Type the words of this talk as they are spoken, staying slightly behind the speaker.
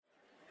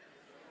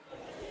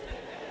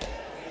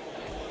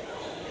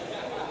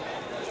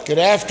Good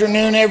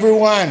afternoon,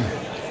 everyone.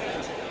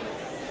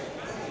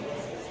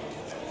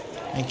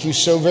 Thank you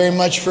so very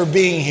much for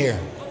being here.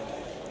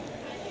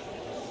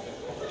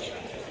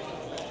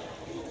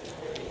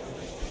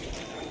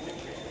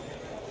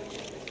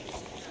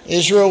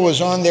 Israel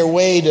was on their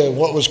way to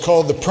what was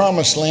called the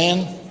Promised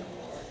Land,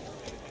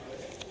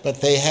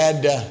 but they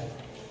had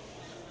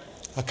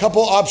a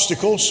couple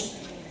obstacles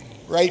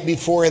right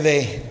before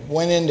they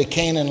went into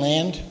Canaan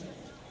land.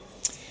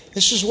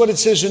 This is what it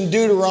says in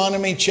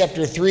Deuteronomy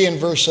chapter 3 and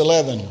verse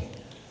 11.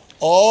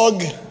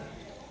 Og,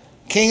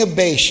 king of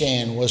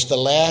Bashan, was the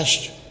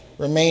last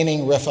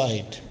remaining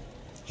Rephite.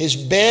 His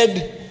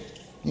bed,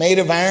 made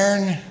of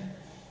iron,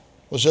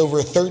 was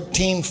over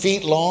 13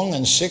 feet long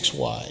and 6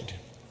 wide.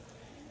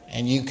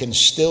 And you can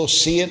still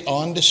see it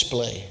on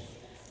display.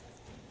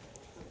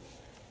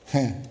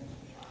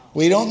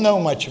 We don't know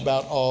much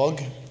about Og.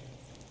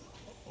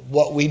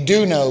 What we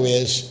do know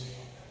is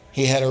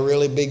he had a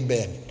really big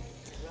bed.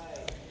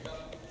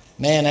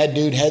 Man, that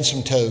dude had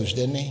some toes,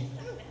 didn't he?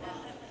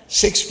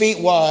 6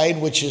 feet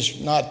wide, which is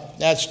not,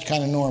 that's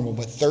kind of normal,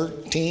 but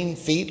 13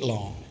 feet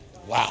long.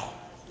 Wow.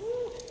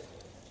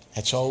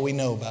 That's all we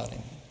know about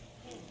him.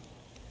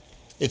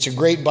 It's a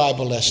great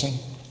Bible lesson.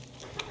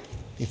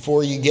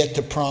 Before you get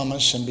to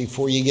promise and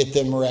before you get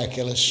to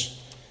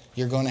miraculous,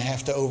 you're going to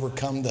have to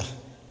overcome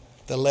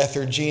the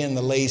lethargy and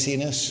the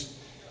laziness.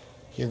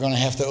 You're going to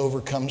have to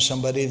overcome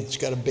somebody that's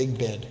got a big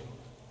bed.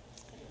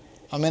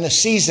 I'm in a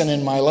season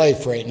in my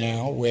life right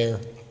now where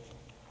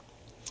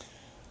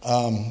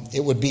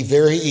it would be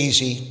very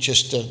easy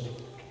just to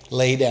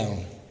lay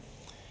down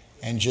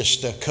and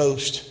just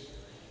coast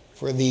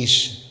for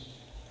these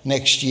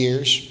next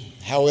years.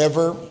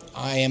 However,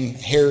 I am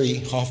Harry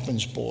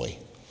Hoffman's boy,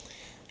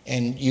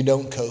 and you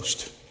don't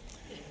coast.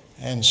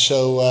 And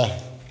so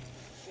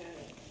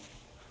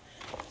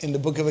in the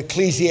book of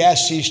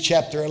Ecclesiastes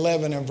chapter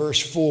 11 and verse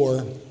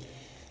 4,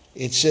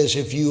 it says,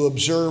 if you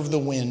observe the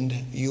wind,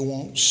 you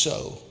won't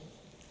sow.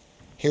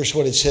 Here's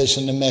what it says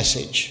in the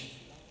Message.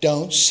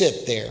 Don't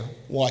sit there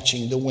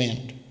watching the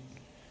wind.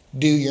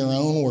 Do your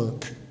own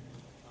work.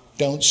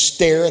 Don't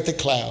stare at the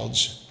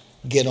clouds.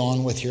 Get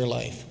on with your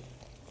life.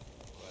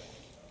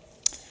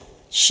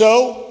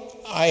 So,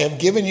 I have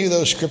given you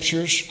those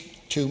scriptures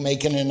to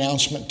make an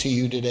announcement to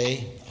you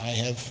today. I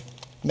have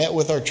met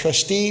with our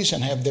trustees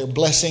and have their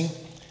blessing.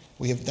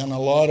 We have done a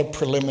lot of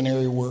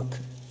preliminary work.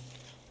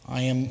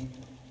 I am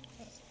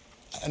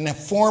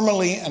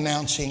formally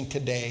announcing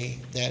today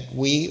that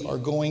we are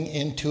going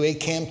into a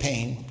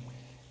campaign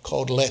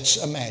called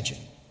Let's Imagine.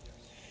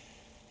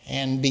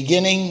 And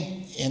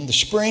beginning in the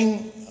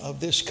spring of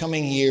this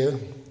coming year,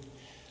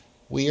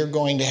 we are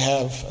going to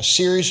have a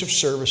series of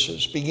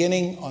services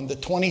beginning on the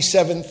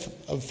 27th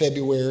of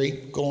February,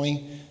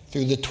 going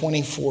through the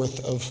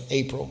 24th of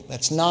April.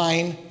 That's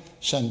 9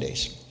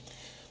 Sundays.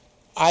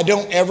 I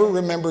don't ever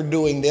remember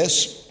doing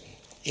this.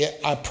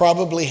 I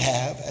probably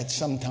have at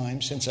some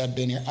time since I've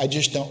been here. I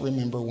just don't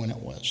remember when it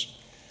was.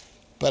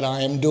 But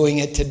I am doing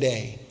it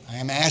today. I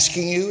am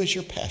asking you as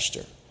your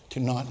pastor to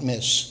not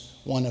miss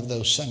one of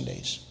those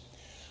Sundays.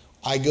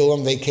 I go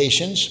on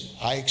vacations.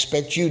 I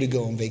expect you to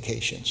go on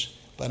vacations.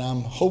 But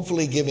I'm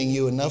hopefully giving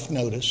you enough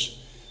notice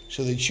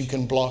so that you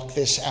can block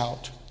this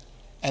out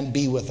and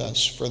be with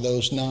us for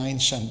those 9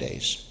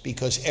 Sundays.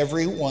 Because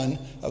every one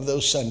of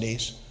those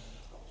Sundays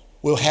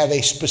will have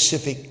a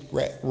specific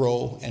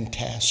role and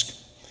task.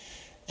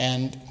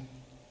 And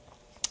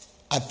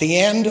at the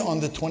end,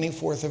 on the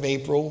 24th of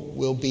April,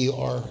 will be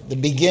the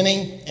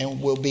beginning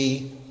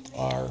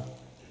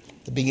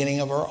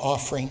of our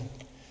offering.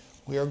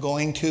 We are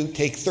going to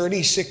take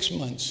 36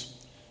 months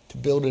to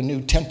build a new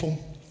temple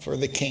for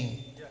the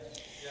King.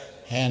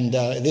 And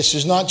this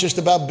is not just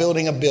about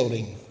building a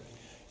building.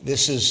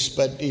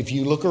 But if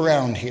you look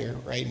around here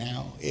right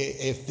now,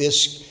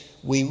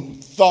 we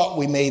thought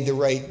we made the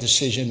right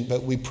decision,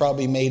 but we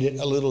probably made it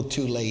a little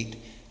too late.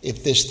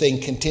 If this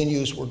thing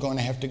continues, we're going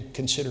to have to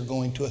consider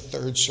going to a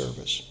third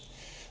service.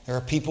 There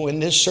are people in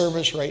this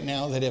service right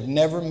now that have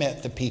never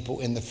met the people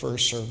in the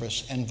first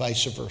service and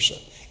vice versa.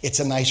 It's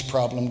a nice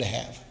problem to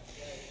have.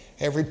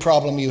 Every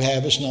problem you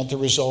have is not the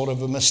result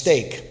of a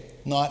mistake.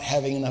 Not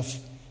having enough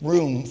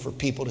room for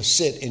people to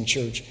sit in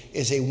church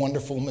is a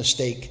wonderful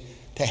mistake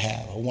to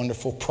have, a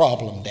wonderful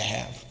problem to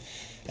have.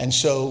 And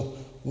so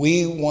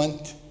we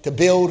want to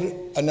build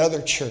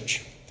another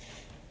church.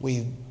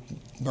 We've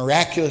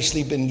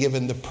miraculously been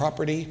given the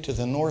property to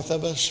the north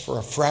of us for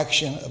a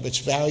fraction of its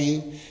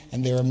value.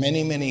 And there are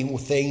many, many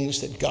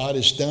things that God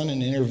has done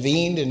and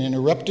intervened and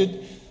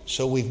interrupted.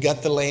 So we've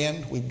got the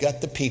land, we've got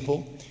the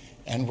people,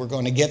 and we're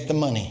going to get the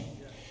money.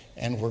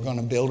 And we're going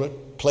to build a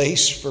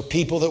place for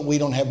people that we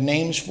don't have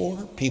names for,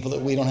 people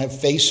that we don't have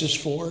faces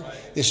for.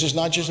 This is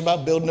not just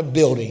about building a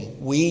building.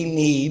 We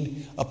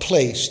need a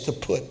place to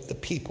put the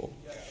people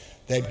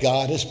that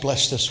God has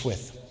blessed us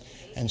with.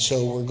 And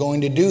so we're going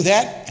to do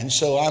that. And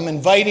so I'm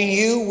inviting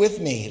you with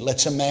me.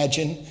 Let's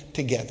imagine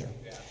together.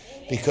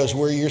 Because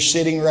where you're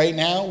sitting right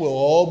now will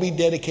all be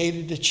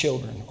dedicated to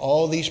children.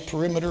 All these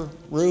perimeter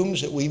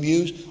rooms that we've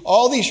used,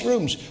 all these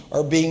rooms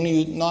are being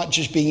used, not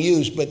just being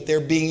used, but they're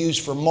being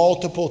used for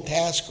multiple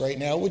tasks right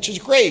now, which is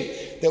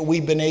great that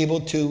we've been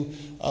able to,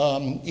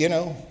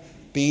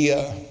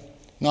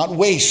 not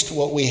waste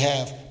what we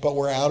have, but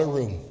we're out of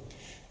room.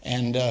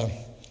 And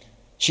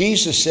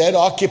Jesus said,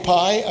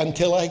 occupy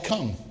until I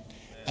come.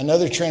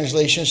 Another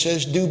translation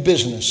says, do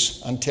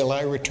business until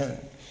I return.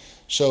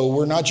 So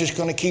we're not just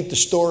going to keep the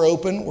store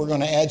open. We're going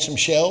to add some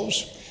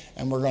shelves,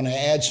 and we're going to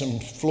add some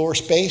floor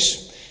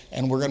space,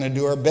 and we're going to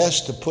do our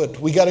best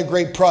to we got a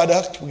great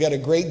product. We got a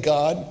great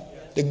God.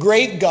 The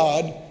great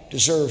God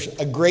deserves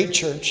a great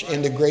church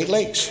in the Great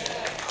Lakes. He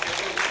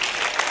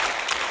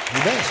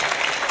does.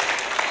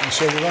 And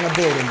so we're going to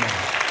build him there.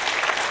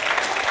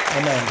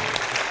 Amen.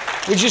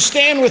 Would you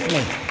stand with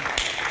me?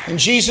 In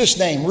Jesus'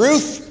 name.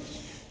 Ruth,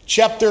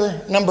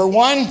 chapter number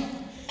 1.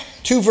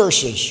 2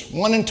 verses,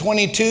 1 and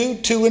 22,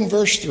 2 and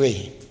verse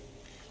 3.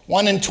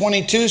 1 and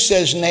 22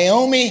 says,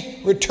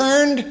 Naomi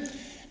returned,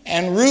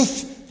 and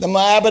Ruth the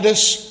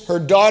Moabitess, her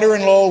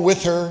daughter-in-law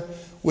with her,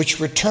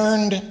 which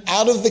returned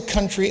out of the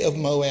country of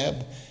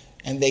Moab,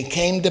 and they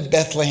came to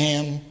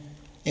Bethlehem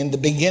in the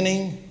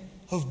beginning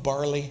of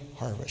barley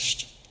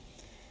harvest.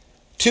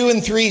 2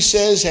 and 3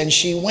 says, and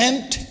she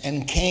went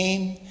and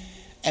came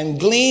and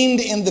gleaned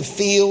in the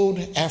field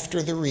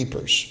after the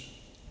reapers,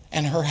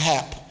 and her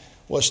hap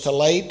was to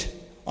light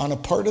on a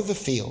part of the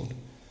field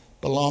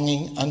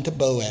belonging unto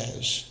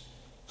Boaz,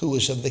 who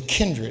was of the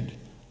kindred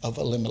of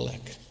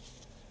Elimelech.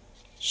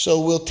 So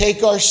we'll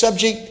take our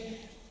subject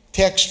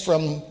text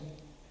from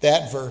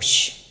that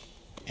verse,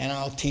 and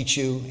I'll teach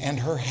you, and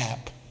her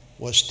hap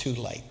was too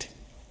light.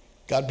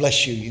 God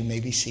bless you. You may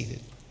be seated.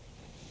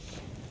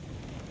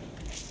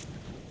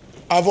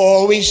 I've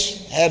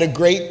always had a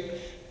great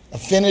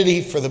affinity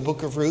for the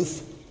book of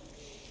Ruth.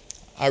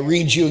 I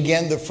read you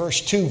again the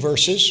first 2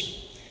 verses.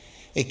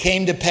 It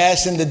came to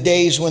pass in the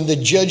days when the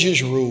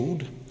judges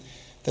ruled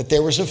that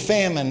there was a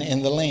famine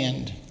in the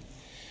land.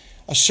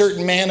 A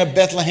certain man of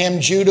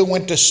Bethlehem, Judah,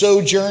 went to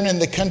sojourn in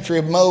the country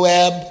of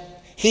Moab,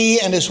 he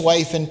and his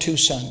wife and 2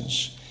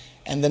 sons.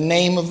 And the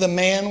name of the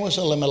man was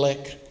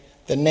Elimelech,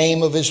 the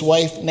name of his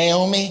wife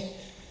Naomi,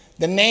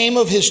 the name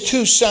of his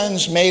 2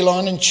 sons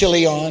Mahlon and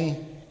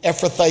Chilion,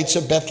 Ephrathites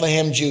of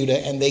Bethlehem, Judah.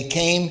 And they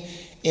came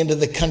into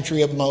the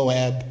country of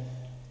Moab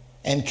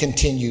and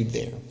continued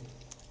there.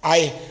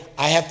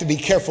 I have to be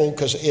careful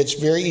because it's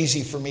very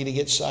easy for me to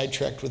get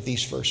sidetracked with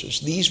these verses.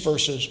 These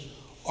verses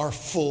are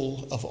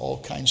full of all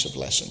kinds of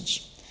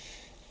lessons.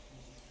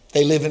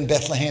 They live in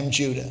Bethlehem,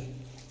 Judah.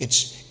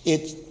 It's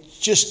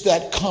just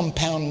that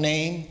compound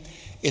name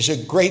is a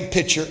great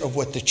picture of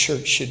what the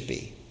church should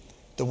be.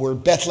 The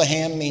word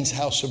Bethlehem means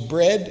house of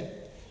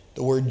bread.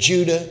 The word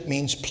Judah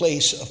means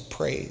place of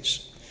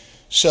praise.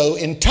 So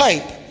in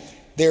type,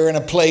 they're in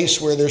a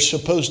place where there's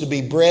supposed to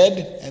be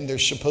bread and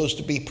there's supposed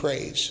to be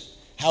praise.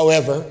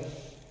 However,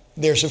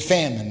 there's a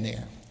famine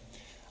there.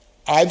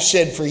 I've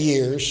said for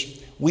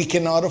years, we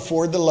cannot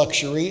afford the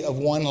luxury of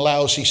one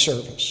lousy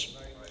service.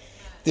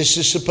 This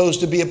is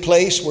supposed to be a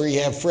place where you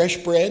have fresh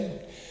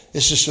bread.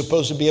 This is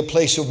supposed to be a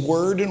place of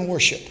word and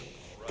worship.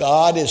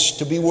 God is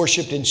to be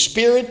worshiped in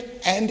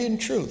spirit and in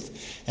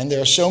truth. And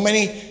there are so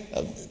many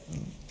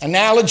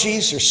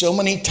analogies, there's so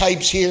many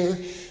types here.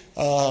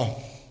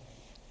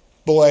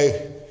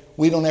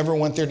 We don't ever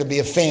want there to be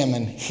a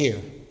famine here.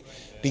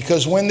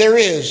 Because when there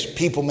is,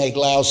 people make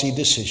lousy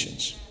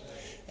decisions.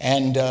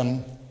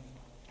 And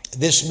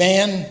this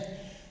man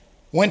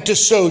went to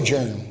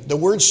sojourn. The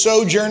word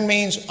sojourn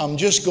means I'm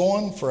just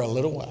going for a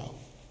little while.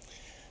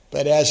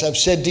 But as I've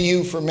said to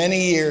you for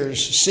many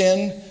years,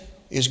 sin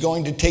is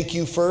going to take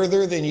you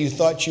further than you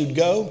thought you'd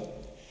go.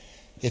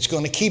 It's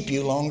going to keep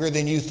you longer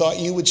than you thought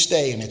you would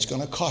stay. And it's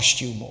going to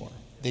cost you more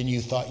than you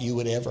thought you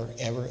would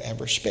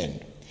ever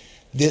spend.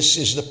 This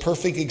is the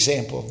perfect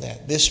example of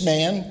that. This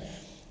man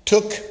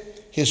took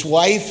his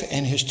wife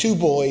and his 2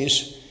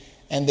 boys,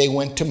 and they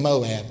went to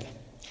Moab.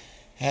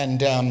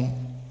 And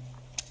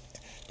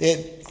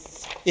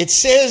it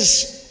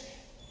says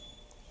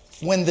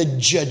when the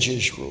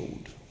judges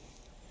ruled.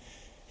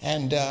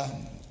 And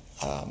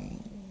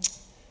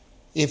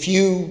if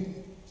you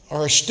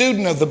are a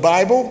student of the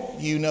Bible,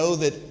 you know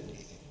that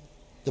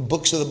the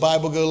books of the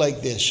Bible go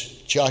like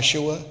this: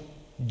 Joshua,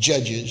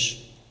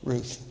 Judges,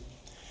 Ruth.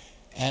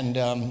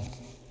 And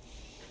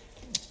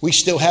we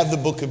still have the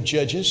book of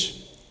Judges.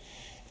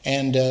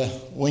 And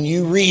when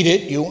you read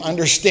it, you'll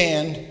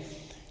understand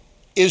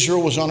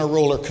Israel was on a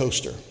roller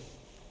coaster.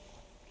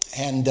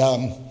 And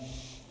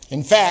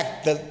in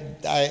fact,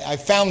 I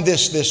found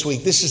this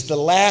week. This is the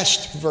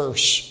last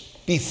verse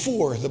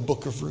before the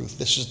book of Ruth.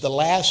 This is the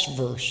last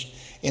verse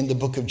in the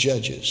book of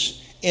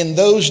Judges. In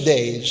those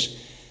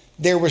days,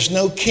 there was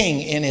no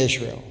king in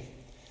Israel,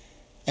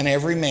 and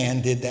every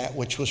man did that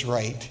which was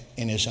right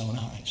in his own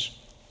eyes.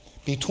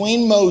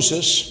 Between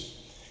Moses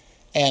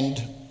and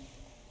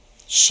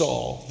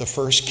Saul, the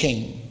first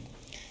king,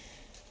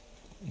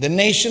 the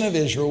nation of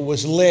Israel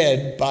was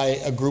led by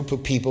a group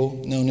of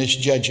people known as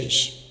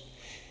judges.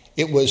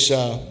 It was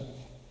a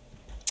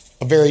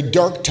very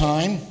dark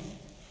time,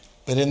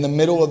 but in the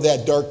middle of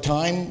that dark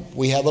time,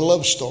 we have a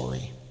love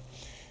story.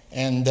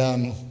 And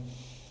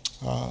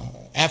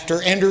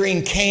after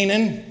entering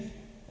Canaan,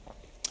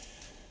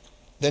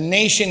 the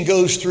nation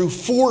goes through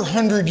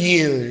 400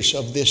 years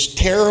of this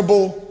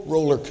terrible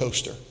roller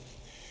coaster.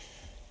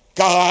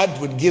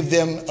 God would give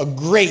them a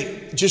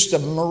great, just a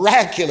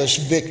miraculous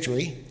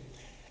victory.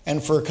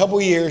 And for a couple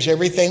of years,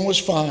 everything was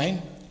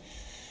fine.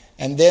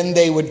 And then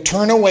they would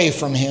turn away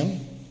from him.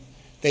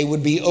 They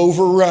would be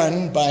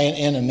overrun by an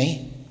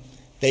enemy.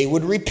 They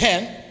would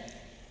repent.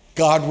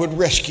 God would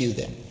rescue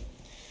them.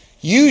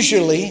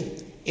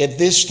 Usually, at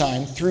this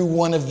time, through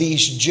one of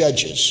these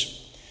judges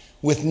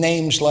with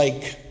names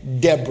like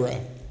Deborah,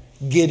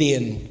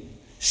 Gideon,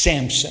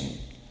 Samson.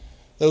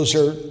 Those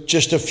are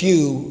just a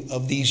few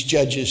of these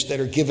judges that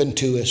are given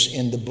to us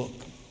in the book.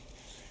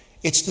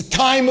 It's the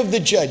time of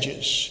the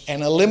judges,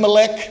 and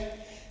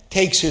Elimelech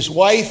takes his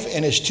wife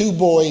and his 2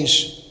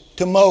 boys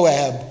to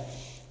Moab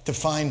to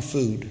find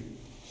food.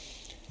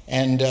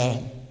 And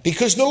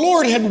because the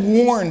Lord had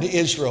warned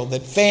Israel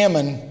that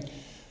famine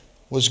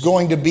was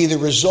going to be the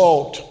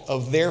result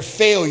of their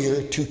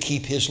failure to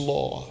keep his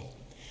law.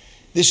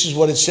 This is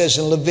what it says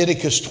in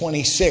Leviticus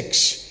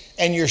 26.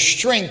 And your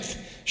strength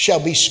shall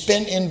be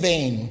spent in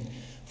vain,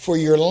 for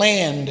your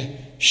land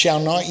shall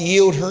not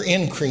yield her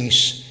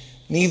increase,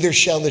 neither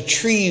shall the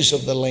trees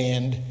of the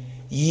land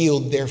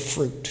yield their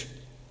fruit.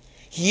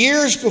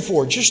 Years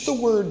before, just the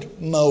word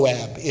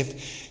Moab.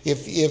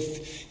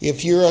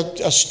 If you're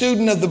a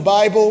student of the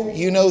Bible,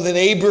 you know that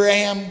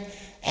Abraham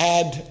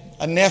had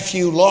a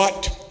nephew,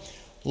 Lot.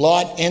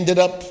 Lot ended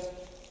up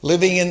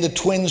living in the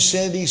twin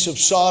cities of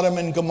Sodom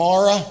and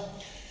Gomorrah.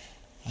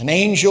 An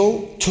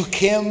angel took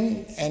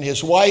him and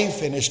his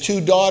wife and his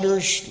 2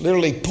 daughters,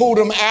 literally pulled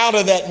him out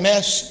of that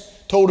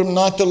mess, told him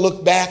not to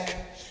look back.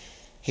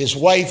 His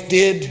wife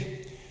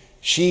did.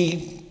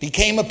 She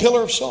became a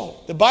pillar of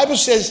salt. The Bible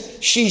says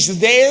she's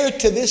there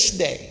to this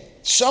day.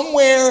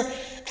 Somewhere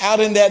out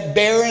in that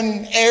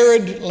barren,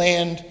 arid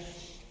land,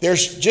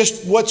 there's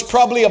just what's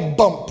probably a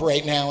bump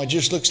right now. It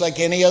just looks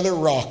like any other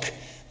rock.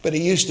 But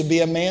it used to be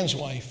a man's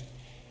wife.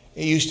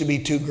 It used to be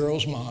 2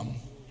 girls' mom.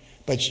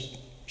 But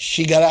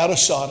she got out of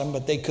Sodom,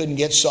 but they couldn't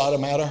get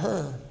Sodom out of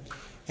her.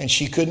 And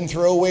she couldn't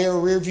throw away her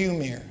rearview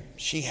mirror.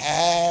 She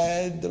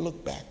had to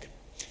look back.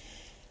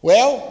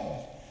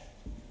 Well,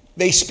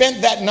 they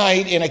spent that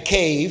night in a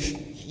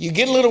cave. You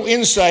get a little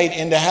insight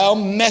into how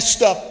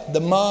messed up the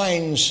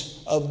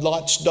minds of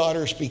Lot's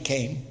daughters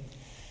became.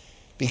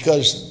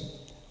 Because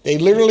they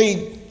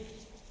literally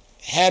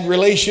had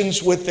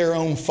relations with their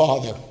own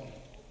father.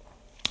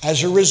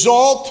 As a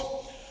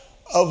result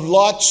of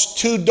Lot's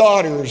 2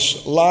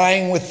 daughters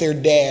lying with their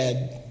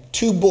dad,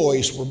 2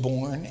 boys were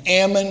born,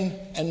 Ammon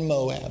and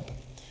Moab.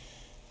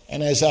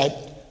 And as I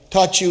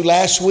taught you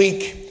last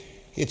week,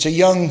 it's a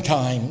young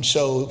time,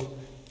 so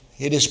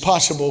it is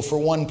possible for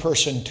one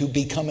person to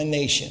become a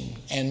nation.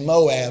 And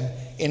Moab,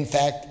 in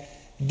fact,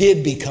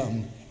 did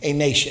become a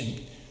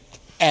nation.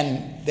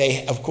 And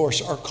they, of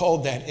course, are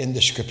called that in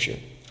the scripture.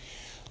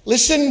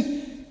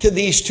 Listen to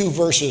these 2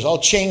 verses. I'll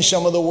change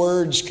some of the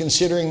words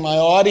considering my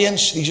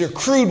audience. These are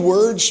crude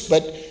words,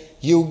 but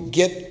you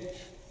get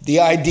the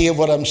idea of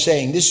what I'm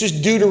saying. This is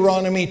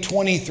Deuteronomy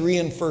 23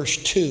 and verse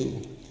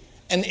 2.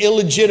 An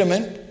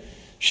illegitimate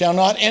shall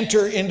not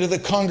enter into the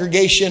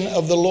congregation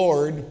of the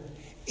Lord,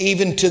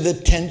 even to the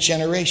 10th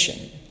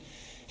generation.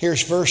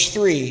 Here's verse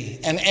 3.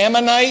 An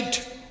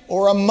Ammonite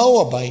or a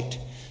Moabite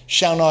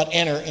shall not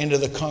enter into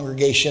the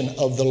congregation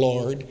of the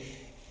Lord,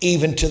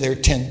 even to their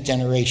 10th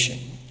generation.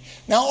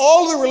 Now,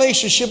 all the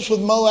relationships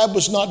with Moab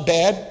was not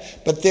bad,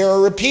 but there are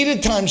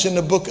repeated times in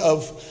the book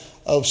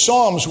of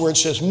Psalms where it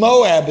says,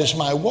 Moab is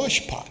my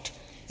washpot.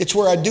 It's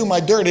where I do my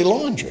dirty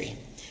laundry.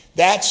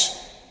 That's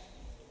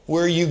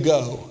where you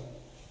go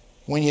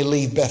when you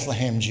leave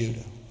Bethlehem,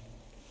 Judah.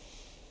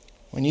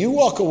 When you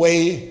walk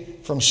away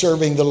from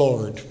serving the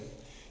Lord.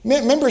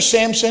 Remember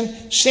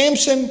Samson?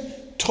 Samson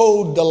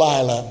told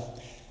Delilah,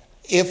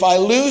 if I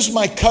lose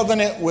my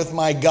covenant with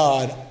my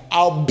God,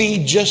 I'll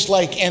be just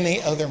like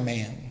any other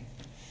man.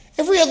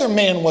 Every other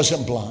man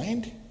wasn't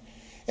blind.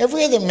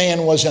 Every other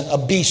man wasn't a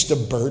beast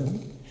of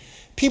burden.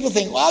 People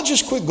think, well, I'll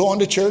just quit going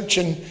to church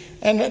and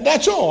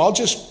that's all.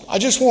 I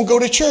just won't go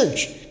to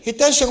church. It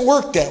doesn't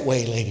work that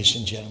way, ladies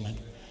and gentlemen.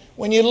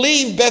 When you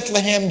leave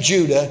Bethlehem,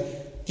 Judah,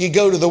 you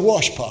go to the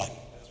washpot.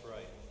 That's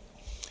right.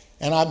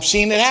 And I've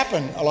seen it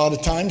happen a lot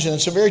of times, and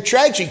it's a very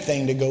tragic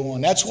thing to go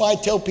on. That's why I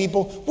tell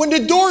people, when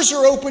the doors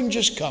are open,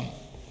 just come.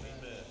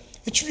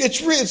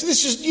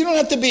 You don't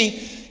have to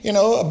be,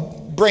 a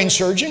brain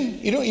surgeon.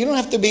 You don't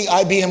have to be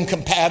IBM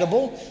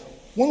compatible.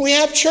 When we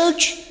have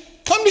church,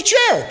 come to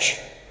church.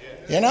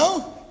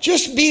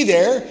 Just be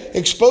there.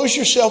 Expose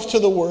yourself to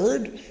the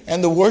word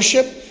and the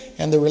worship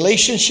and the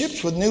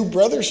relationships with new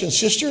brothers and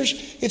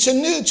sisters. It's a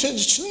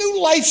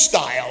new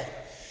lifestyle,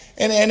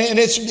 and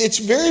it's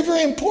very,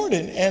 very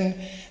important.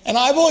 And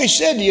I've always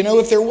said,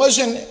 if there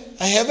wasn't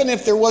a heaven,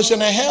 if there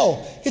wasn't a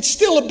hell, it's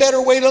still a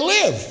better way to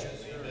live.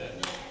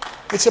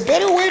 It's a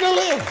better way to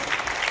live.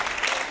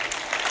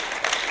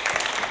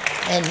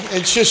 And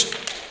it's just,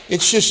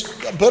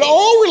 but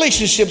all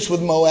relationships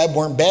with Moab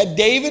weren't bad.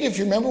 David, if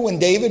you remember when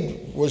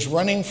David was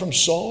running from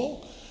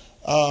Saul,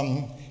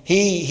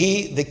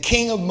 the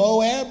king of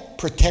Moab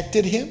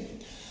protected him.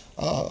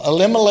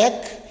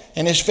 Elimelech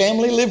and his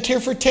family lived here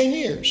for 10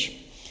 years.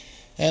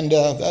 And,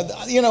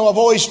 I've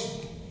always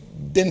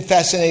been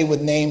fascinated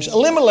with names.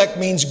 Elimelech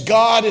means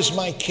God is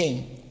my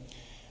king.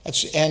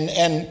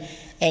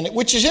 And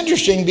which is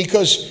interesting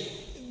because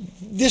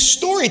this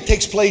story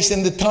takes place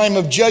in the time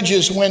of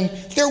Judges when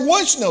there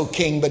was no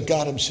king but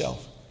God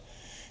himself.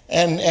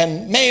 And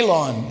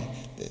Mahlon,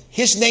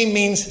 his name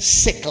means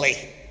sickly.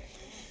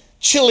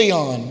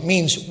 Chilion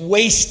means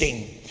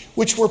wasting,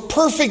 which were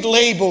perfect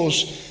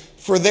labels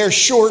for their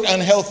short,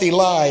 unhealthy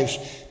lives,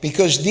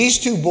 because these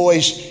two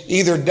boys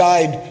either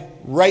died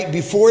right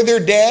before their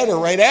dad or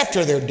right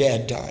after their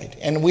dad died.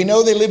 And we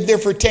know they lived there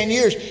for 10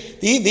 years.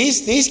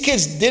 These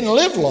kids didn't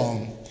live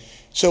long.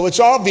 So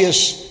it's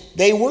obvious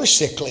they were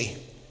sickly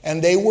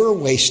and they were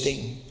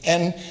wasting.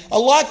 And a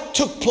lot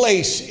took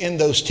place in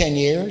those 10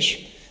 years.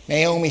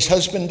 Naomi's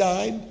husband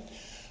died.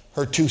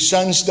 Her 2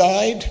 sons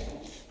died.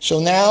 So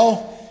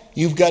now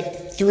you've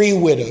got 3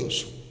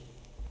 widows.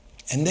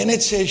 And then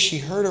it says she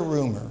heard a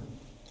rumor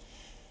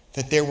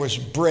that there was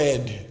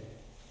bread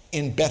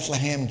in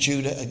Bethlehem,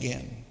 Judah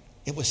again.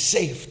 It was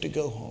safe to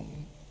go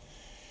home.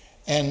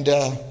 And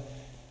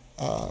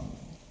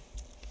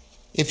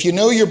if you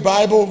know your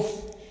Bible,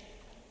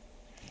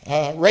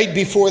 right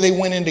before they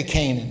went into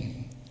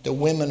Canaan, the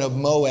women of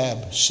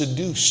Moab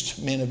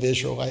seduced men of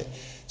Israel.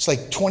 It's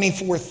like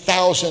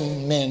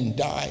 24,000 men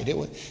died. It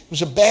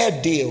was a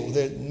bad deal.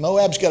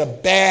 Moab's got a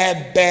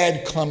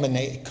bad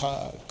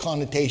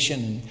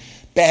connotation and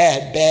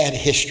bad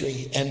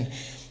history. And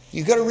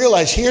you've got to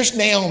realize, here's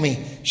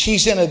Naomi.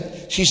 She's in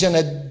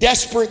a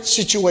desperate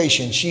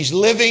situation. She's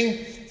living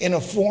in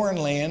a foreign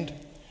land.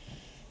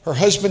 Her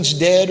husband's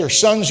dead. Her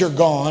sons are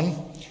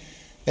gone.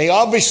 They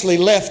obviously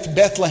left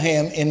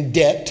Bethlehem in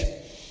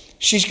debt.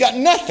 She's got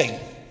nothing.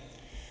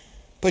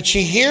 But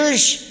she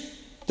hears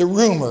the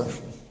rumor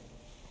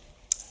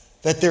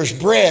that there's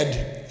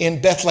bread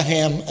in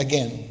Bethlehem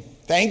again.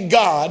 Thank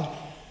God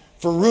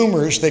for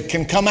rumors that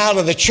can come out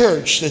of the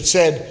church that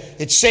said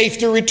it's safe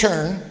to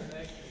return.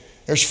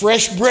 There's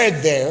fresh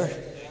bread there.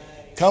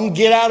 Come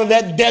get out of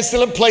that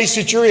desolate place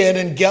that you're in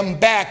and come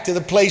back to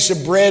the place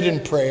of bread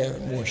and prayer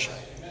and worship.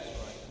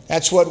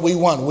 That's what we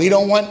want. We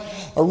don't want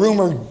a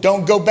rumor,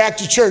 don't go back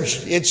to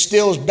church. It's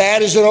still as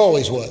bad as it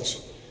always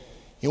was.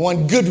 You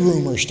want good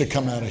rumors to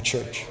come out of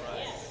church.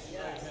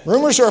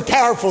 Rumors are a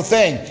powerful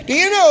thing. Do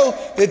you know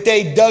that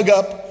they dug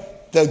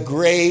up the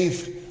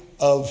grave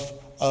of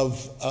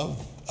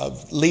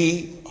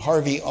Lee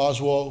Harvey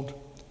Oswald,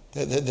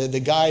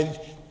 the guy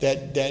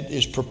that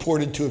is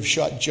purported to have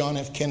shot John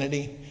F.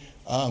 Kennedy?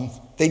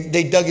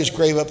 They dug his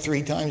grave up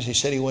 3 times. They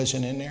said he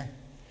wasn't in there.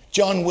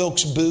 John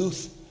Wilkes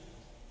Booth,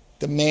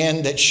 the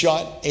man that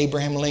shot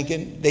Abraham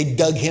Lincoln, they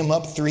dug him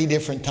up 3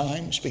 different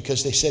times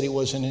because they said he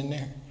wasn't in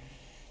there.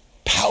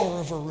 Power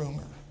of a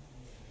rumor.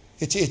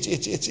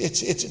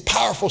 It's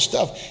powerful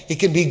stuff. It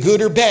can be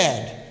good or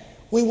bad.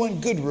 We want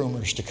good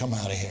rumors to come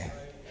out of here.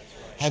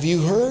 Have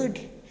you heard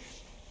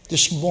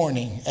this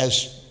morning,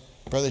 as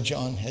Brother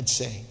John had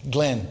said,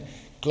 Glenn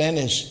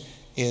is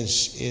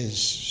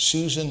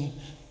Susan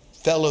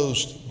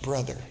Fellow's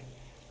brother.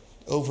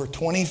 Over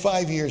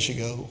 25 years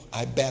ago,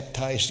 I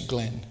baptized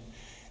Glenn,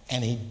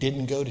 and he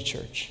didn't go to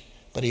church,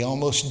 but he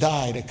almost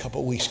died a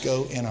couple weeks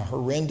ago in a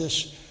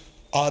horrendous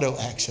auto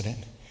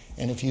accident.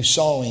 And if you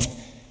saw him,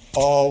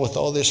 with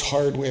all this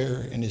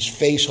hardware and his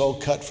face all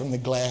cut from the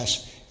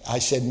glass, I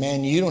said,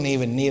 man, you don't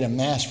even need a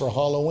mask for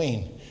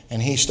Halloween.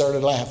 And he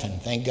started laughing.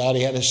 Thank God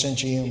he had a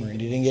sense of humor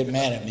and he didn't get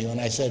mad at me when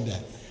I said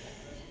that.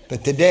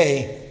 But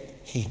today,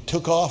 he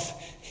took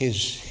off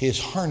his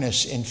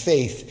harness in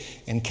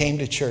faith and came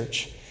to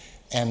church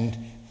and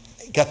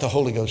got the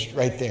Holy Ghost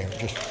right there.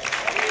 Just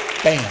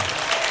bam.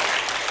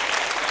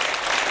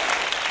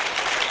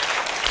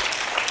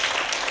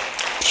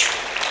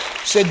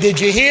 Said, did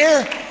you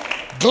hear?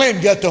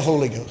 Glenn got the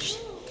Holy Ghost.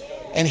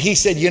 And he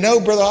said, you know,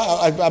 brother,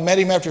 I met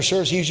him after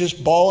service. He was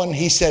just bawling.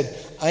 He said,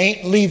 I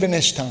ain't leaving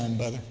this time,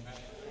 brother.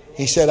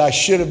 He said, I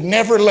should have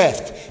never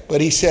left.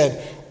 But he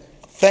said,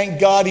 thank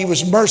God he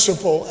was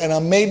merciful and I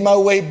made my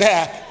way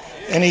back.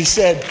 And he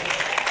said,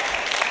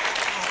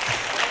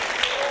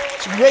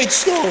 it's a great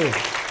story.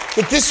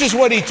 But this is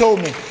what he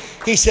told me.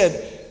 He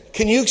said,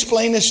 can you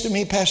explain this to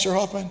me, Pastor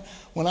Hoffman?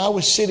 When I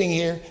was sitting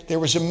here, there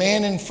was a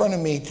man in front of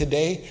me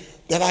today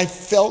that I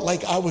felt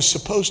like I was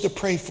supposed to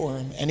pray for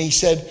him. And he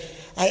said,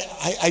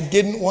 I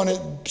didn't want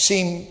to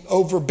seem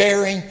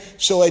overbearing,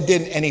 so I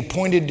didn't. And he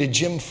pointed to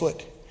Jim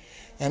Foote.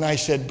 And I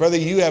said, brother,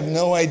 you have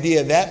no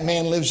idea. That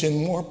man lives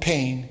in more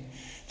pain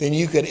than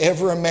you could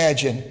ever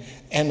imagine.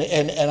 And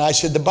I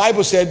said, the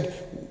Bible said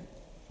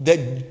that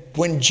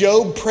when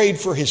Job prayed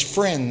for his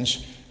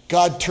friends,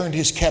 God turned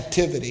his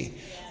captivity.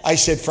 I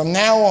said, from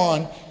now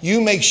on, you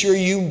make sure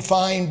you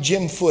find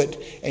Jim Foote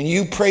and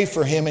you pray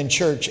for him in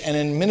church. And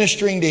in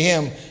ministering to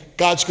him,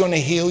 God's going to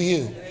heal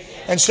you.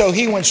 And so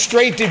he went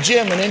straight to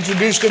Jim and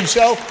introduced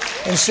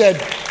himself and said,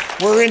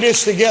 we're in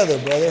this together,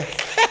 brother.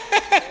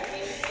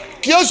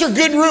 Those are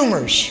good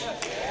rumors.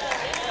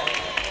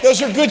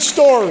 Those are good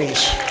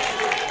stories.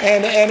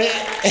 And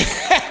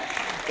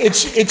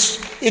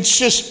it's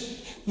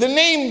just,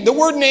 the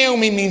word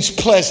Naomi means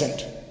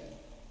pleasant.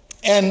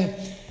 And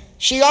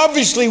she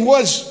obviously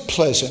was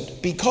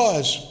pleasant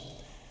because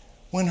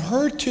when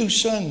her two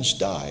sons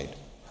died,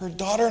 her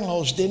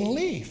daughter-in-laws didn't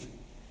leave.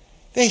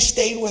 They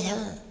stayed with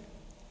her.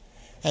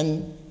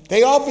 And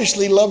they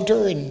obviously loved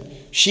her and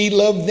she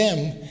loved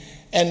them.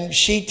 And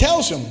she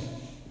tells them,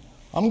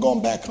 I'm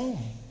going back home.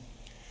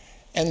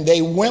 And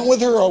they went with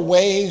her a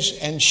ways,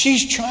 and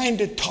she's trying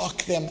to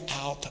talk them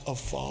out of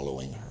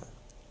following her.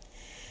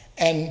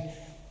 And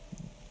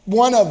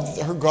one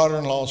of her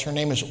daughter-in-laws, her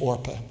name is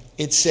Orpah,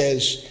 it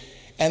says,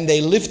 and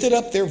they lifted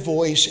up their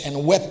voice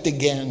and wept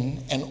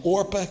again, and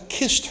Orpah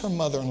kissed her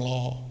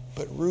mother-in-law,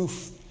 but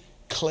Ruth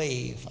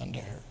clave unto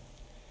her.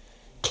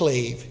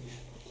 Clave.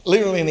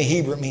 Literally in the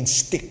Hebrew, it means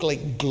stick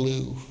like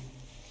glue.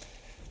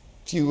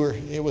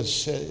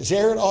 Is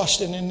Eric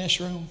Austin in this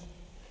room?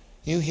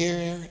 You here,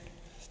 Eric?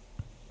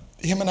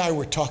 Him and I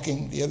were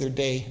talking the other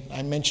day.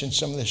 I mentioned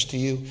some of this to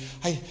you.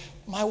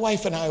 My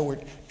wife and I were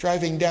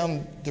driving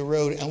down the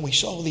road, and we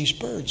saw these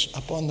birds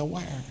up on the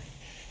wire.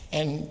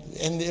 And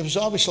it was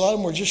obvious a lot of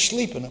them were just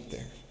sleeping up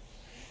there.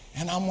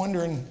 And I'm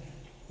wondering,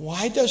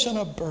 why doesn't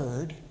a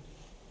bird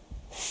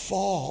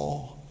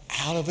fall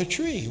out of a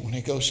tree when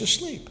it goes to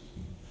sleep?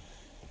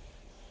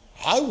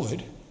 I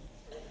would.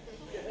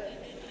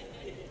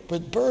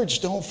 But birds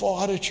don't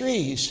fall out of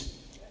trees.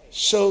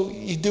 So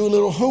you do a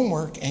little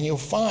homework and you'll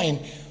find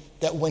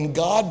that when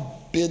God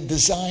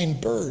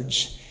designed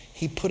birds,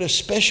 he put a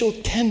special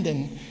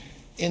tendon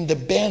in the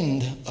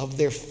bend of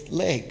their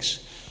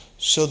legs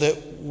so that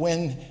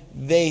when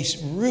they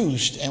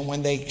roost and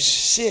when they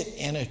sit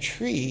in a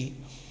tree,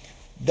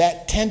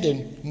 that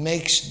tendon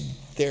makes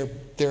their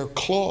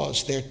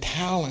claws, their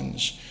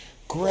talons,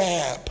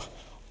 grab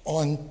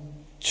on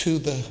to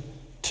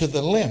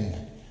the limb.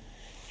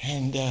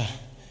 And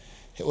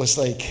it was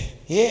like,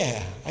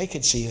 yeah, I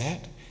could see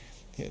that.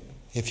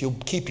 If you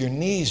keep your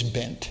knees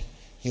bent,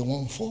 you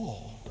won't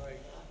fall.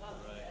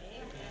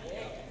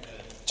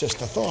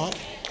 Just a thought.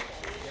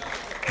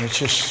 It's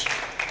just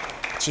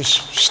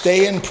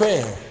stay in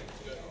prayer.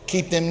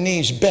 Keep them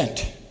knees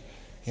bent.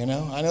 You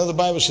know, I know the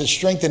Bible says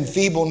strengthen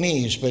feeble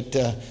knees, but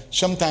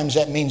sometimes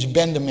that means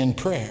bend them in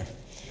prayer.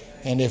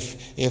 And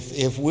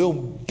if we'll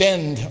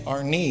bend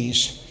our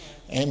knees,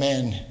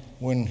 amen,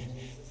 when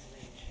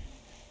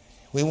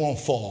we won't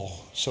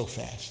fall so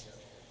fast.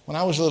 When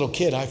I was a little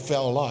kid, I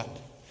fell a lot,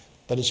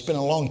 but it's been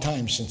a long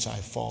time since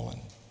I've fallen.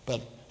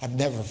 But I've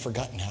never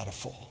forgotten how to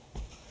fall.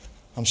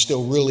 I'm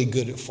still really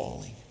good at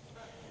falling.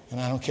 And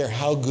I don't care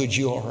how good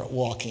you are at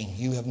walking,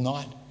 you have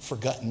not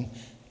forgotten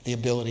the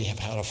ability of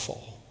how to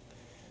fall.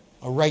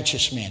 A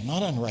righteous man,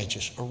 not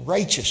unrighteous, a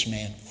righteous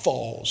man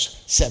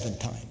falls 7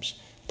 times,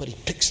 but he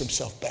picks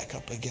himself back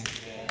up again.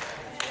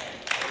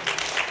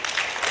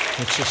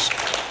 It's just,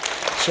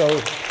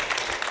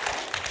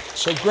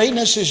 so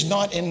greatness is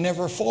not in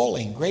never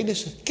falling.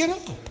 Greatness is get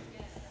up.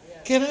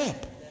 Get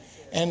up.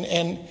 And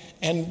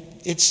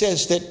it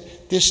says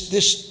that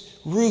this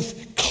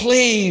Ruth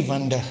clave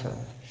unto her.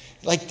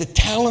 Like the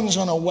talons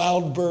on a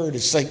wild bird.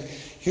 It's like,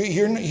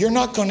 you're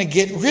not going to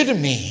get rid of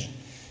me.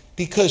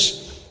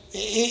 Because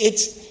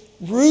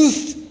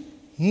Ruth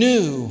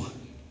knew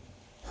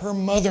her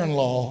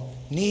mother-in-law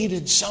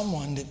needed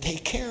someone to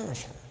take care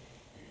of her.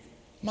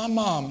 My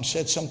mom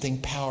said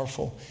something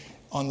powerful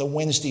on the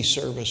Wednesday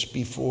service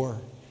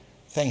before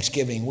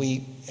Thanksgiving.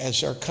 We,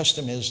 as our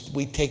custom is,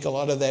 we take a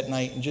lot of that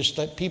night and just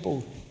let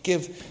people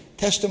give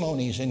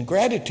testimonies and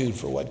gratitude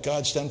for what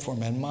God's done for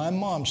them. And my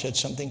mom said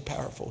something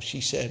powerful.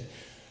 She said,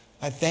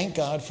 I thank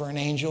God for an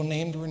angel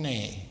named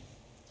Renee.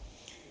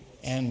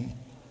 And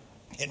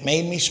it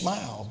made me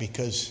smile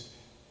because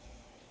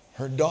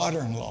her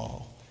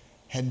daughter-in-law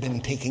had been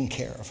taking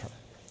care of her.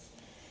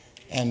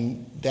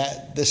 And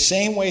that the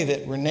same way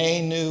that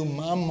Renee knew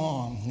my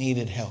mom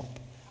needed help,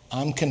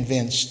 I'm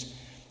convinced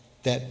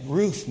that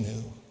Ruth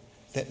knew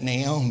that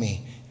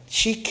Naomi,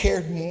 she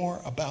cared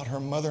more about her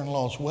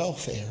mother-in-law's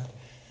welfare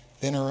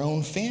than her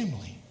own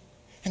family.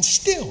 And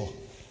still,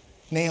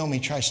 Naomi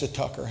tries to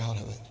talk her out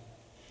of it.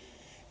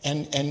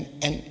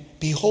 And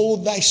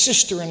behold, thy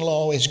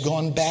sister-in-law is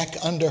gone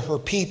back unto her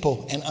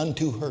people and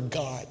unto her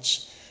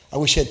gods. I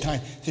wish I had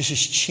time. This is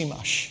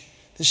Chemosh.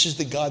 This is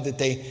the god that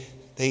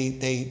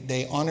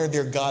they honor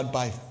their god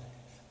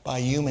by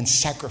human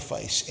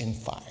sacrifice in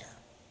fire.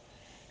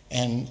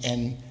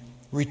 And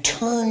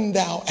return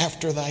thou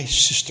after thy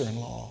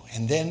sister-in-law.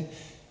 And then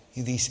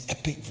these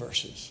epic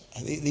verses.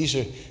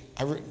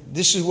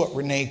 This is what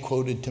Renee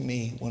quoted to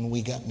me when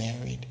we got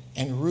married.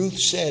 And Ruth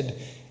said,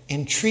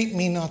 entreat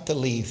me not to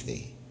leave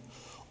thee,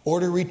 or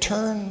to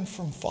return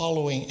from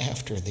following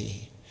after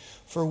thee.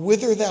 For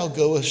whither thou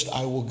goest,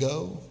 I will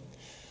go.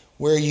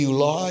 Where you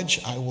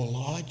lodge, I will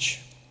lodge.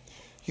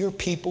 Your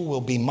people will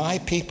be my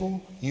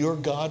people. Your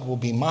God will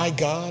be my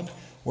God.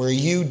 Where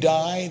you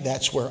die,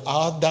 that's where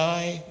I'll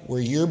die.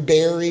 Where you're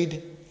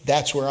buried,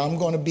 that's where I'm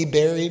going to be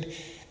buried.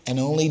 And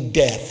only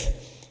death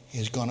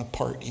is going to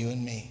part you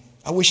and me.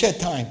 I wish I had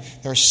time.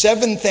 There are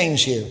 7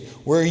 things here.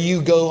 Where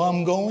you go,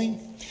 I'm going.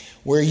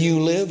 Where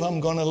you live, I'm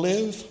going to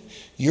live.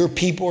 Your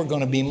people are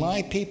going to be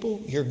my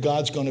people. Your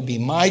God's going to be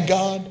my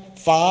God.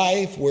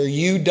 5, where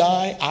you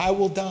die, I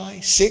will die.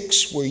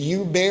 6, where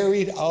you're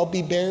buried, I'll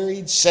be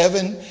buried.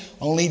 7,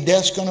 only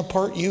death's going to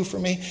part you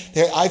from me.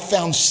 I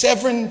found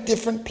 7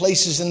 different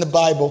places in the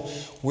Bible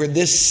where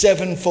this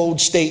 7-fold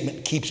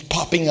statement keeps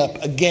popping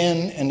up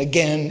again and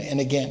again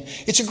and again.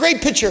 It's a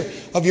great picture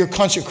of your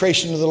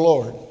consecration to the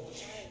Lord.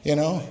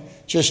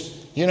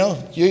 Is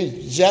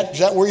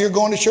that where you're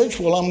going to church?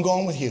 Well, I'm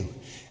going with you.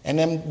 And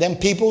them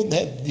people,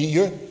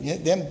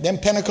 them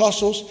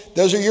Pentecostals,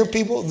 those are your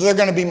people. They're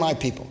going to be my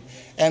people.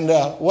 And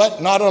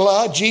what? Not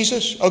Allah?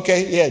 Jesus?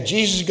 Okay, yeah,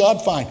 Jesus is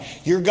God, fine.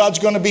 Your God's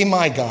going to be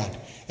my God.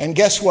 And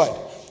guess what?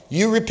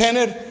 You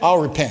repented, I'll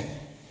repent.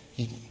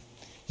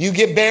 You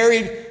get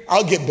buried,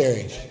 I'll get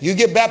buried. You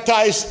get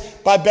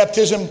baptized by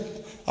baptism,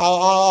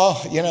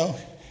 I'll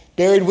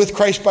buried with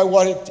Christ by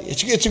water.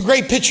 It's a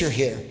great picture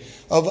here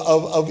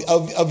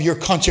of your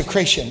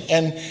consecration.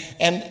 And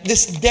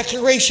this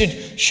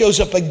declaration shows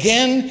up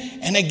again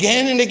and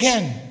again and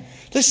again.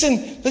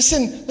 Listen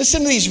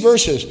to these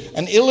verses.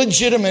 An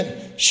illegitimate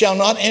shall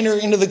not enter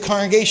into the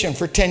congregation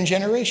for 10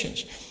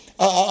 generations.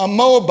 A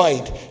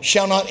Moabite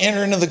shall not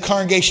enter into the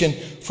congregation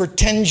for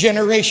 10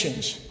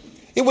 generations.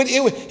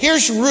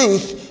 Here's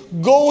Ruth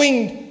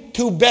going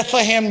to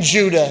Bethlehem,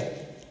 Judah,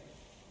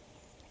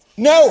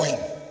 knowing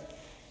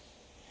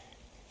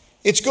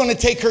it's going to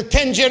take her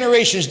 10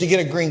 generations to get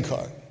a green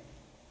card.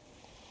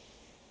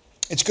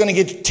 It's going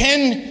to get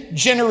 10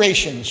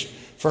 generations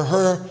for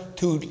her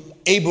to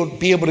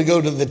be able to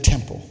go to the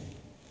temple.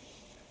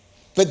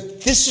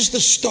 But this is the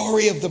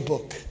story of the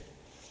book.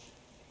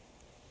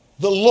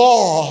 The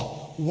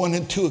law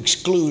wanted to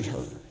exclude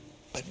her,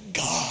 but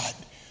God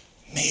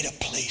made a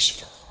place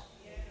for her.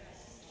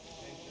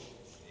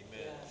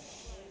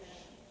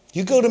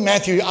 You go to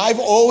Matthew. I've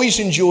always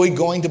enjoyed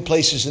going to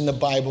places in the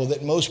Bible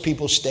that most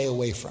people stay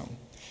away from.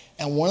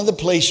 And one of the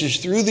places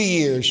through the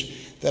years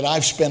that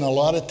I've spent a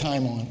lot of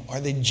time on are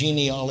the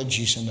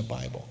genealogies in the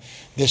Bible.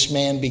 This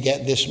man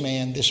begat this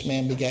man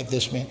begat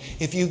this man.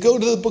 If you go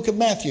to the book of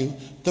Matthew,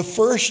 the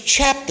first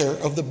chapter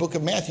of the book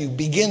of Matthew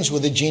begins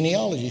with a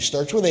genealogy. It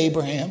starts with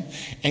Abraham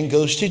and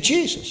goes to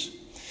Jesus.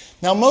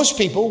 Now, most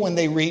people, when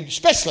they read,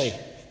 especially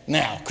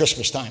now,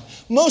 Christmas time,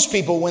 most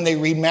people, when they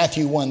read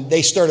Matthew 1,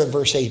 they start at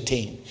verse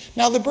 18.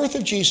 Now, the birth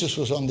of Jesus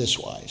was on this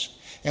wise,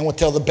 and we'll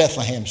tell the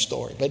Bethlehem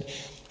story.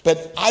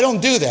 But I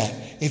don't do that.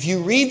 If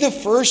you read the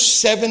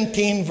first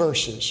 17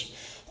 verses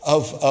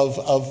of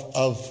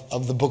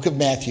the book of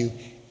Matthew,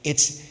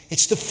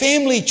 it's the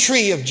family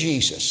tree of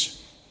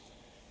Jesus.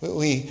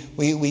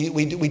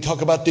 We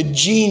talk about the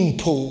gene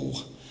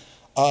pool.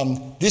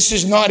 This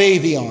is not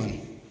Avion.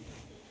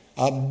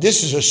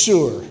 This is a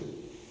sewer.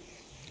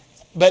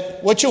 But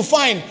what you'll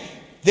find,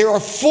 there are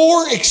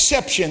 4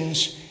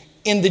 exceptions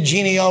in the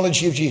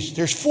genealogy of Jesus.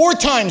 There's 4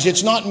 times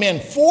it's not men.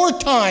 4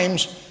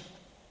 times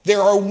there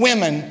are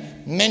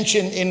women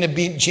mentioned in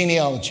the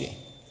genealogy.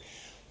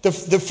 The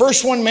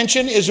first one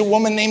mentioned is a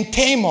woman named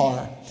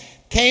Tamar.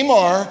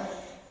 Tamar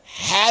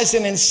has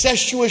an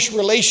incestuous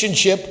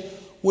relationship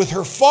with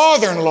her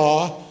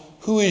father-in-law,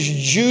 who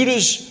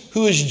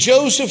is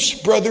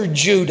Joseph's brother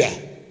Judah.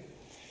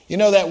 You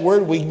know that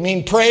word, we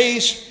mean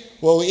praise?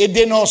 Well, it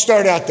didn't all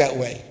start out that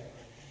way.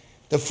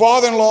 The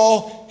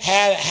father-in-law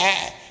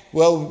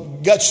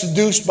got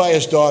seduced by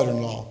his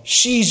daughter-in-law.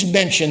 She's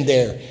mentioned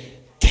there,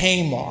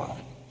 Tamar.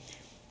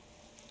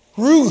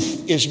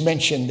 Ruth is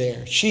mentioned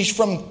there. She's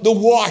from the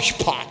wash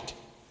pot.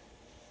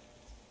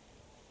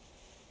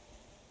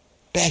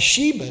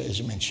 Bathsheba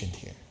is mentioned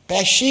here.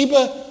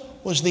 Bathsheba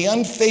was the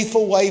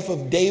unfaithful wife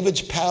of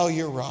David's pal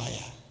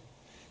Uriah.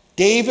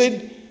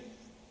 David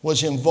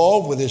was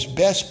involved with his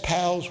best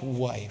pal's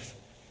wife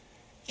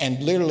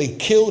and literally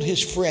killed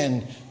his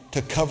friend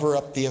to cover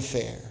up the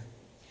affair.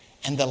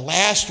 And the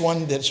last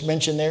one that's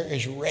mentioned there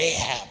is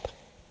Rahab.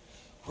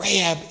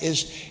 Rahab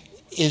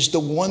is the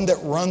one that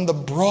run the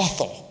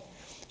brothel.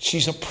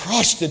 She's a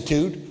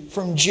prostitute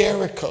from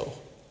Jericho.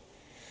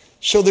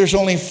 So there's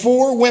only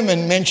 4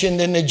 women mentioned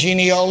in the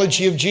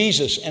genealogy of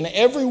Jesus, and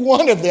every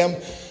one of them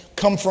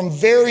come from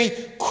very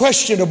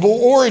questionable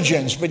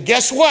origins. But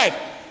guess what?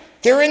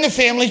 They're in the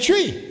family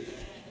tree.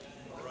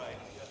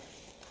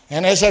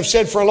 And as I've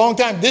said for a long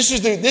time,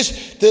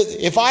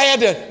 if I had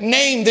to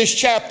name this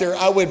chapter,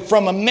 I would,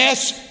 from a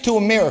mess to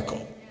a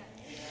miracle.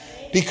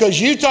 Because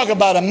you talk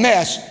about a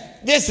mess,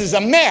 this is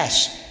a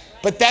mess.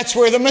 But that's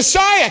where the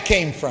Messiah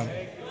came from.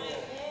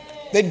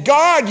 That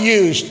God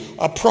used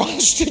a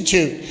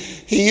prostitute.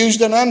 He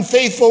used an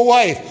unfaithful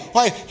wife.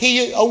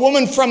 A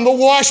woman from the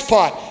wash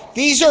pot.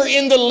 These are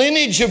in the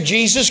lineage of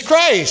Jesus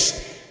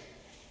Christ.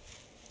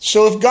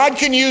 So if God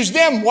can use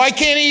them, why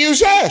can't he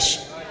use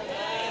us?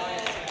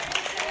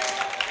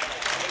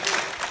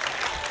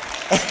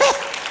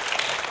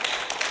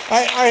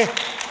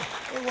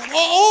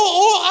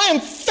 I'm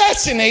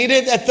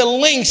fascinated at the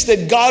lengths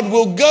that God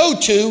will go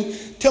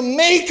to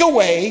make a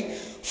way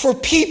for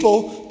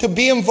people to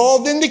be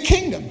involved in the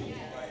kingdom.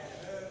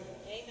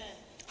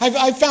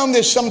 I found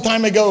this some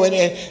time ago, and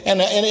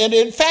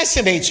it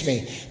fascinates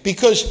me,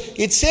 because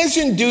it says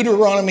in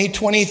Deuteronomy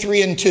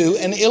 23:2,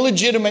 an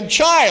illegitimate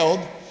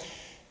child,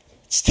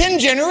 it's 10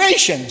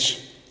 generations.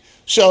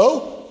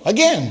 So,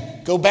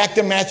 again, go back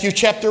to Matthew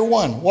chapter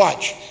 1.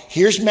 Watch.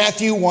 Here's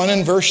Matthew 1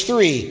 and verse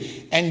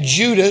 3. And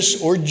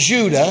Judas, or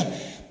Judah,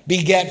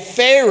 begat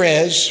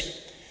Pharez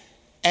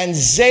and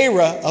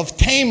Zerah of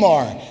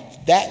Tamar.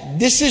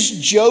 This is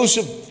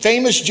Joseph,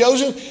 famous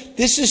Joseph.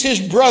 This is his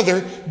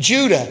brother,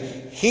 Judah.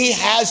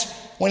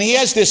 When he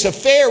has this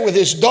affair with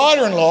his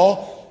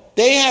daughter-in-law,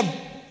 they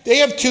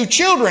have 2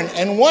 children,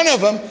 and one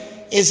of them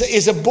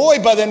is a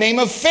boy by the name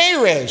of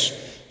Pharez.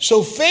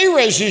 So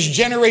Pharez is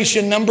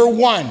generation number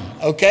 1,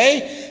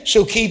 okay?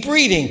 So keep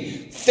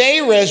reading.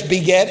 Pharez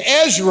begat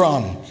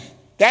Ezram.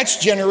 That's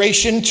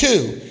generation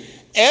 2.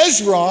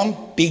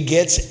 Ezram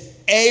begets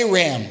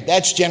Aram.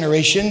 That's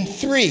generation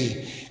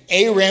 3.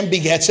 Aram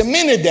begets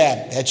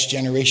Aminadab. That's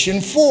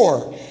generation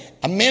 4.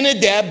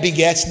 Aminadab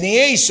begets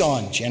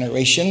Neason,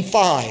 generation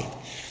 5.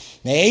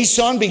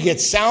 Neason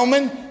begets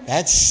Salmon,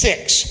 that's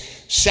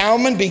 6.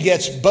 Salmon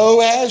begets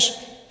Boaz,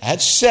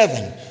 that's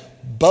 7.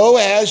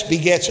 Boaz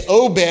begets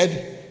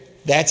Obed,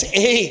 that's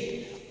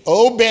 8.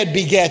 Obed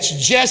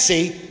begets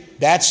Jesse,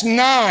 that's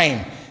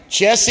 9.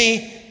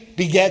 Jesse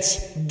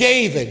begets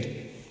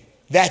David,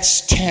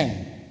 that's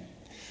 10.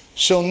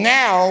 So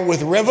now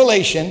with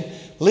Revelation,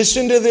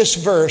 listen to this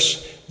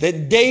verse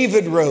that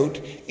David wrote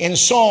in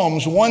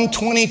Psalms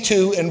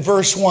 122 and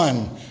verse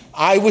 1.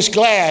 I was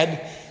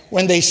glad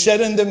when they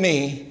said unto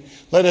me,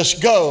 let us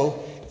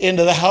go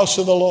into the house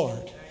of the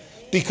Lord.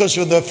 Because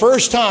for the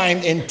first time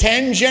in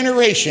 10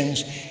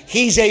 generations,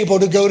 he's able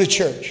to go to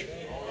church.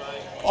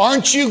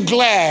 Aren't you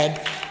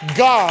glad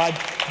God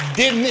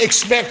didn't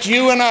expect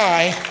you and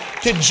I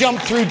to jump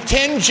through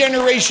 10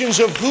 generations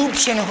of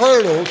hoops and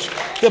hurdles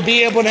to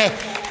be able to,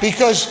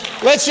 because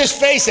let's just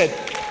face it,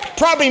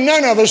 probably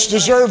none of us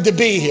deserve to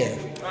be here.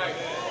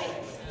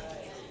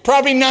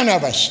 Probably none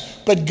of us.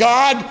 But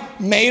God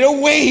made a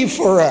way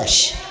for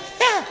us.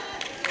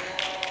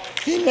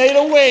 He made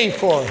a way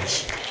for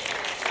us.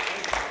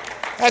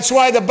 That's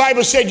why the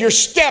Bible said your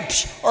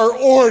steps are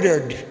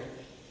ordered.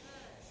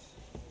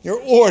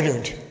 You're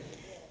ordered.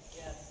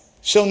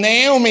 So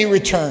Naomi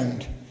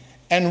returned,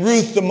 and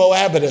Ruth the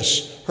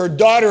Moabitess, her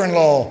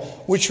daughter-in-law,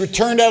 which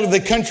returned out of the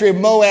country of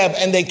Moab,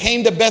 and they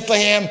came to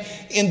Bethlehem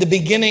in the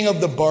beginning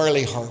of the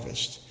barley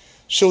harvest.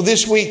 So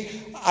this week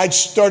I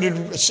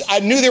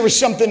knew there was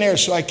something there,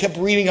 so I kept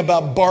reading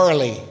about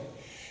barley.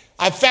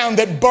 I found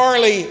that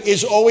barley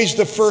is always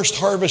the first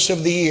harvest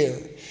of the year.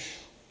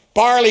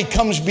 Barley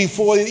comes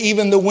before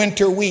even the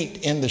winter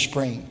wheat in the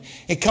spring.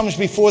 It comes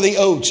before the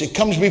oats. It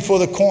comes before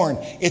the corn.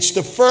 It's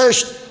the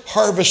first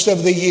harvest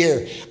of the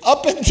year.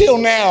 Up until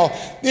now,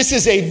 this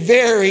is a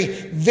very,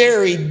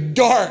 very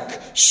dark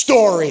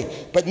story.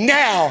 But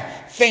now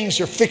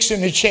things are fixing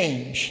to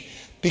change,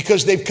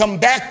 because they've come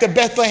back to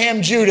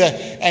Bethlehem, Judah,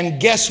 and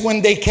guess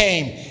when they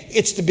came?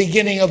 It's the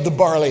beginning of the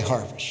barley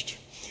harvest.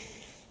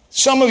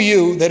 Some of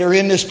you that are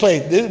in this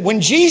place, when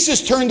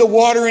Jesus turned the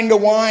water into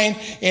wine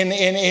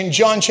in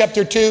John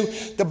chapter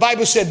 2, the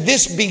Bible said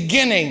this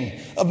beginning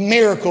of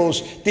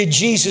miracles did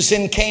Jesus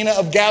in Cana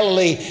of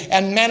Galilee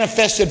and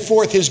manifested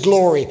forth his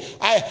glory.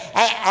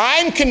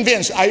 I'm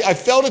convinced. I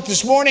felt it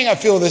this morning. I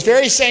feel this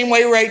very same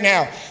way right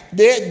now.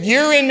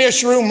 You're in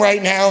this room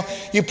right now.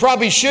 You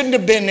probably shouldn't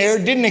have been there,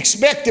 didn't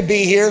expect to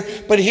be here,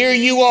 but here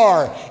you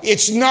are.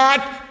 It's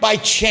not by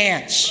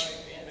chance.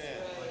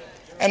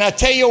 And I'll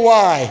tell you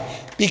why.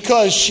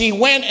 Because she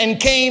went and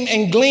came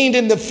and gleaned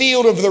in the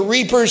field of the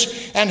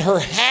reapers, and her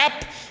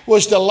hap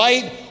was the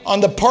light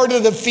on the part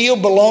of the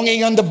field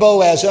belonging unto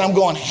Boaz. And I'm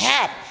going,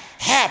 hap.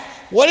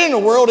 What in the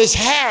world is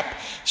hap?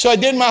 So I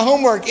did my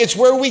homework. It's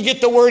where we get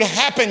the word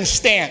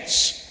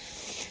happenstance.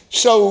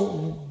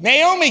 So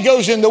Naomi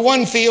goes into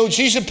one field.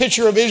 She's a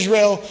picture of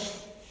Israel.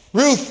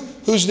 Ruth,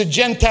 who's the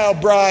Gentile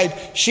bride,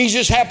 she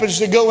just happens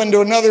to go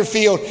into another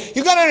field.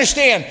 You got to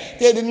understand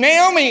that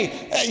Naomi,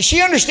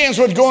 she understands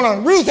what's going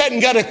on. Ruth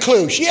hadn't got a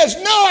clue. She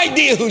has no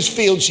idea whose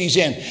field she's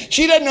in.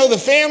 She doesn't know the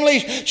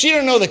families. She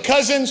doesn't know the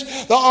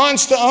cousins, the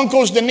aunts, the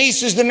uncles, the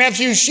nieces, the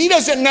nephews. She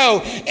doesn't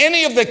know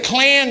any of the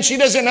clan. She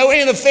doesn't know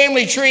any of the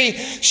family tree.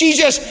 She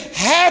just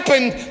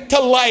happened to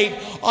light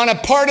on a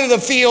part of the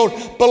field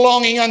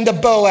belonging unto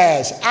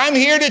Boaz. I'm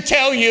here to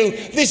tell you,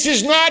 this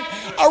is not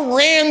a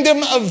random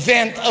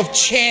event of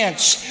chance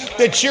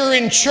that you're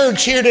in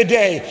church here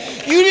today.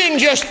 You didn't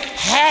just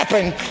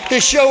happen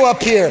to show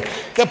up here.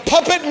 The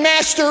puppet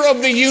master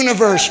of the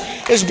universe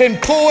has been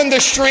pulling the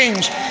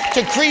strings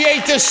to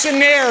create this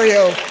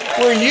scenario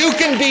where you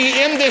can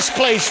be in this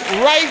place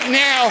right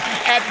now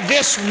at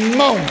this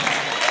moment.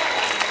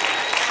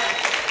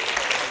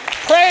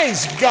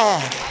 Praise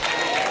God.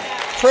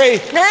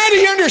 Pray. Now do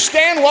you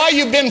understand why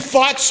you've been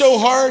fought so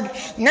hard?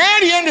 Now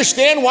do you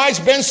understand why it's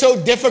been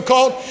so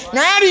difficult?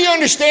 Now do you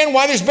understand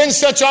why there's been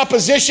such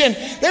opposition?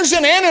 There's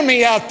an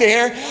enemy out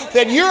there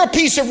that you're a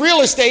piece of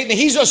real estate and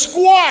he's a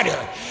squatter.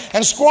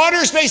 And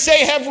squatters, they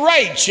say, have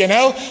rights, you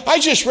know. I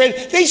just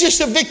read, they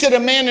just evicted a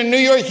man in New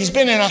York. He's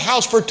been in a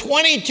house for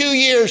 22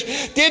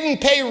 years,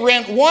 didn't pay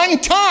rent one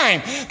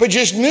time, but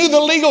just knew the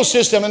legal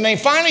system. And they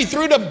finally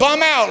threw the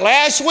bum out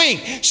last week.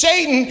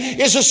 Satan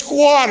is a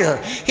squatter.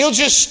 He'll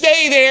just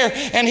stay there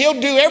and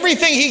he'll do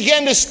everything he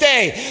can to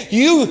stay.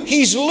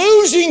 He's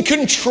losing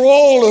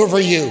control over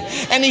you.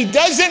 And he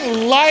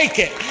doesn't like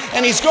it.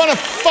 And he's going to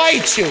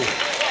fight you.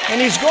 And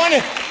he's going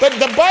to, but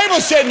the Bible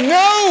said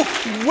no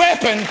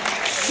weapon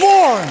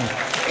formed.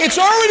 It's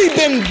already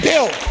been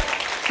built.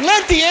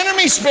 Let the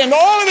enemy spend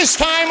all of his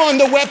time on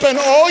the weapon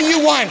all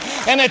you want.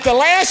 And at the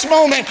last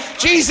moment,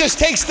 Jesus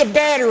takes the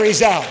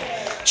batteries out.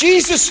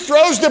 Jesus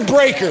throws the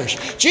breakers.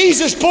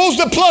 Jesus pulls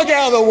the plug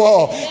out of the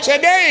wall.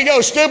 Said, there you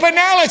go, stupid.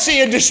 Now let's see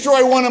you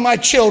destroy one of my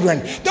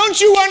children. Don't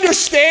you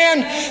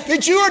understand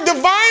that you are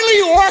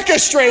divinely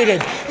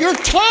orchestrated? Your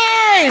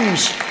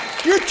times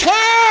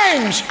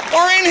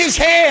are in his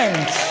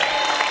hands.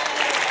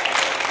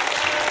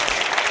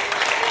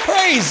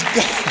 Praise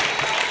God.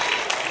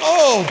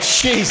 Oh,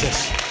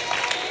 Jesus.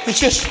 It's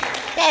just,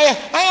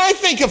 I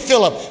think of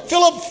Philip.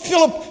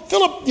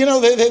 Philip, you know,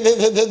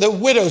 the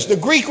widows, the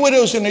Greek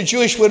widows and the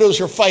Jewish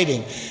widows are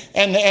fighting.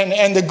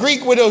 And the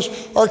Greek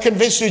widows are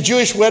convinced the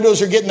Jewish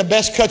widows are getting the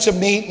best cuts of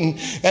meat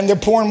and they're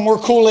pouring more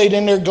Kool-Aid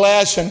in their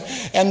glass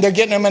and they're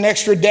getting them an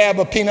extra dab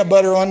of peanut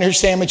butter on their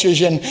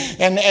sandwiches.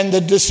 And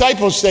the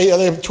disciples,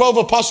 the 12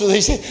 apostles,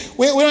 they say,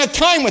 we don't have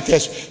time with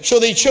this. So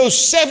they chose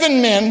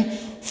 7 men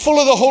full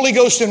of the Holy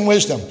Ghost and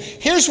wisdom.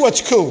 Here's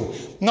what's cool.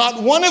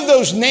 Not one of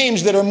those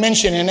names that are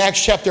mentioned in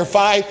Acts chapter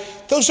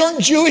 5, those aren't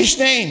Jewish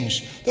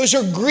names. Those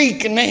are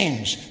Greek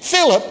names.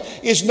 Philip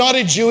is not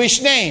a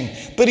Jewish name,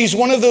 but he's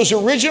one of those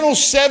original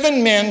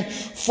 7 men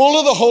full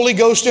of the Holy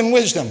Ghost and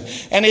wisdom.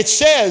 And it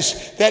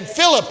says that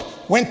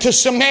Philip went to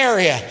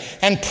Samaria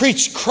and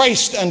preached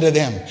Christ unto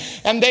them.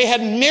 And they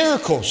had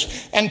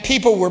miracles and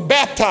people were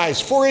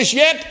baptized. For as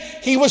yet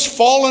he was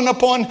fallen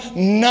upon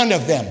none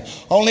of them.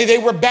 Only they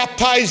were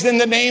baptized in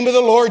the name of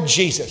the Lord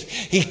Jesus.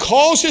 He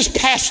calls his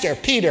pastor,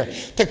 Peter,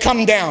 to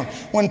come down.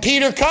 When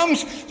Peter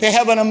comes, they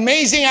have an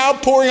amazing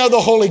outpouring of the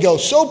Holy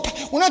Ghost. So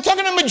we're not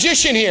talking a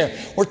magician here.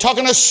 We're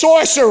talking a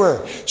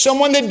sorcerer,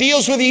 someone that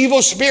deals with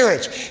evil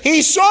spirits.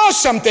 He saw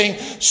something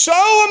so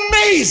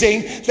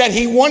amazing that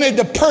he wanted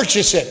to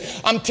purchase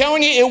it. I'm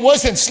telling you, it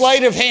wasn't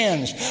sleight of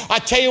hands. I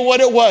tell you what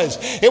it was.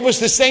 It was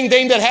the same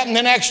thing that happened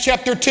in Acts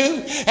chapter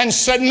 2. And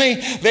suddenly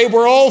they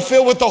were all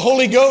filled with the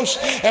Holy Ghost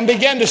and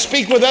began to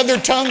speak with other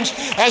tongues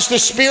as the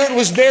Spirit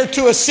was there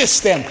to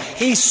assist them.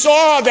 He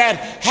saw that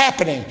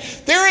happening.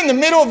 They're in the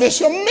middle of this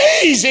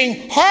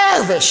amazing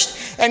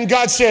harvest. And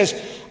God says,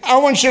 I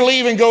want you to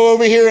leave and go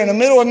over here in the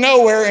middle of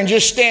nowhere and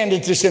just stand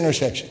at this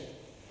intersection.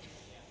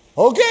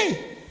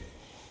 Okay.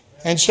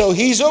 And so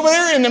he's over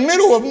there in the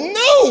middle of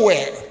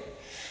nowhere.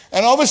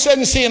 And all of a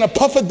sudden seeing a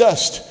puff of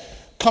dust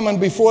coming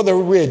before the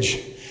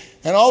ridge.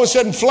 And all of a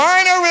sudden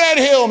flying over that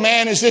hill,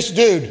 man, is this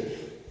dude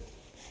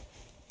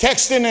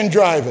texting and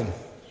driving.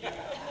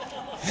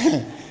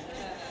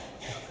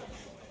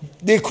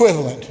 The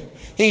equivalent.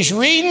 He's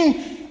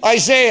reading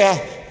Isaiah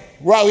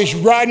while he's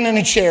riding in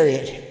a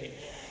chariot.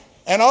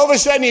 And all of a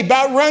sudden he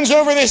about runs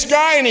over this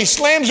guy and he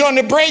slams on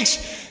the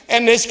brakes.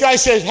 And this guy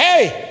says,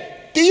 hey,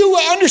 do you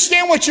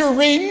understand what you're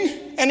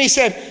reading? And he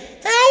said,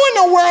 how in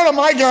the world am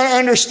I going to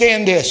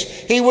understand this?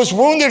 He was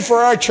wounded for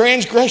our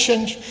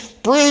transgressions,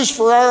 bruised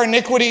for our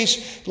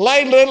iniquities,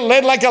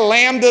 led like a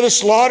lamb to the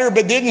slaughter,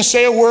 but didn't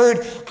say a word.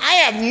 I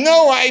have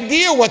no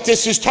idea what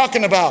this is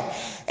talking about.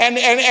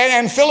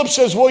 And Philip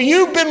says, well,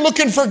 you've been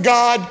looking for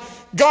God.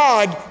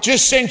 God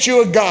just sent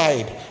you a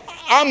guide.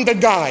 I'm the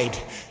guide.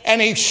 And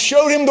he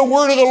showed him the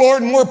word of the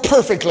Lord more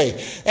perfectly.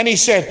 And he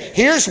said,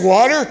 here's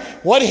water.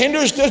 What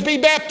hinders to be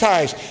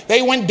baptized?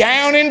 They went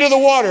down into the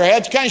water.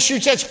 That kind of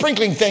shoots that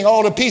sprinkling thing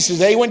all to pieces.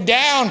 They went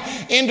down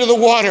into the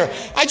water.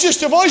 I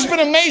just have always been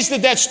amazed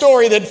at that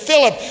story that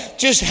Philip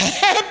just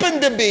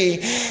happened to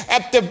be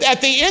at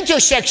the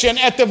intersection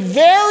at the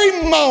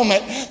very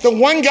moment the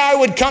one guy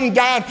would come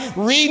down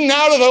reading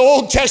out of the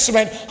Old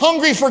Testament,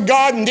 hungry for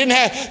God and didn't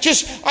have,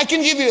 I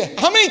can give you,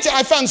 how many times?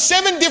 I found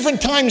 7 different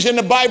times in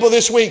the Bible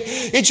this week.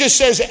 It just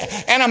says,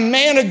 and a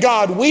man of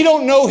God. We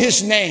don't know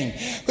his name.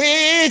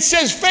 It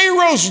says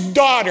Pharaoh's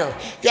daughter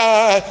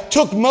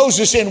took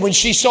Moses in when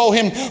she saw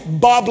him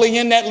bobbling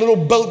in that little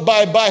boat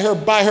by her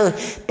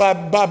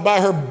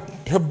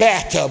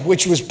bathtub,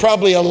 which was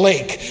probably a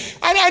lake.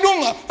 I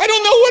don't know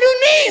what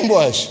her name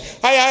was.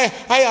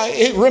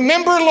 I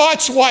remember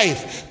Lot's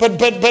wife,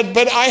 but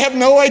I have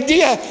no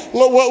idea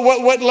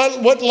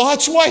what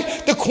Lot's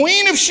wife, the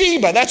Queen of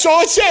Sheba, that's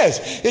all it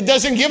says. It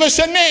doesn't give us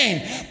a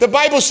name. The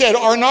Bible said,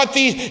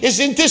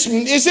 isn't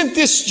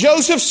this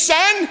Joseph's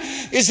son?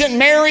 Isn't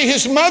Mary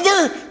his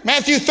mother?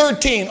 Matthew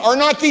 13. Are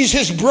not these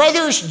his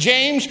brothers,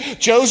 James,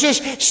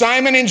 Joseph,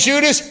 Simon, and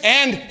Judas,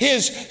 and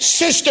his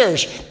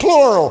sisters,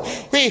 plural?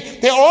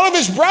 All of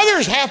his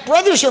brothers, half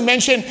brothers are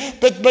mentioned,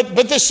 but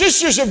the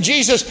sisters of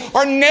Jesus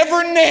are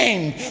never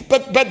named,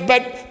 but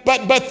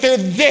they're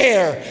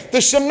there.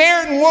 The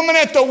Samaritan woman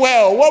at the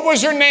well, what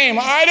was her name?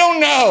 I don't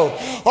know.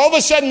 All of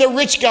a sudden the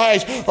rich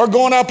guys are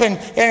going up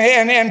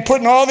and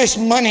putting all this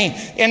money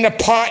in the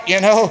pot,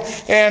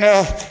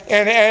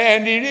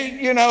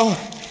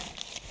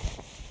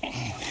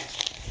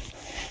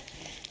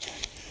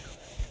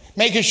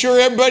 making sure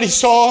everybody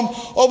saw him.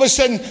 All of a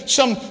sudden,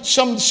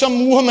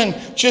 some woman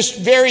just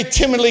very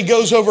timidly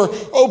goes over,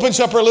 opens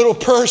up her little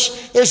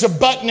purse. There's a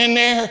button in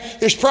there.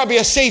 There's probably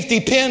a safety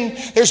pin.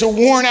 There's a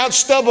worn out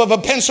stub of a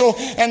pencil.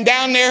 And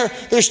down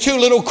there's 2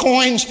 little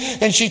coins.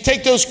 And she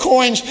takes those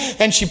coins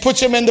and she puts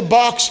them in the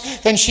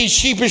box. And she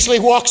sheepishly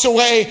walks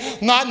away,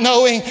 not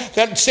knowing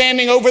that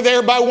standing over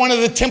there by one of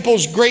the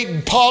temple's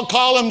great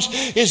columns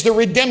is the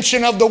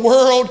redemption of the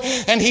world.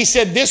 And he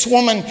said, this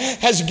woman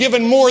has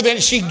given more than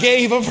she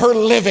gave of her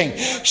living.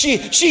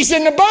 She's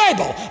in the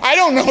Bible. I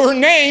don't know her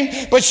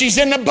name, but she's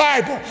in the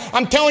Bible.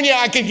 I'm telling you,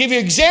 I could give you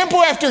example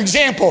after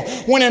example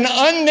when an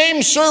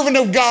unnamed servant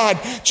of God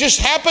just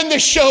happened to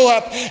show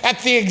up at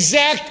the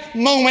exact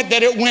moment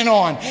that it went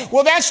on.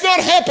 Well, that's not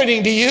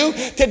happening to you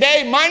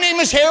today. My name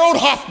is Harold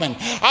Hoffman.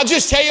 I'll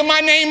just tell you my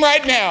name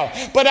right now,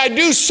 but I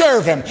do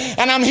serve him,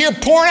 and I'm here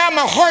pouring out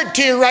my heart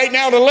to you right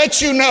now to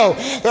let you know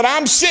that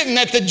I'm sitting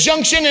at the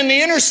junction and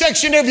the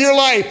intersection of your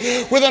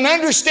life with an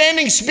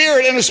understanding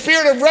spirit and a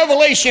spirit of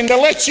revelation to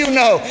let you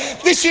know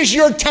this is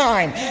your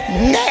time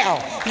now.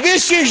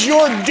 This is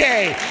your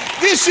day.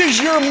 This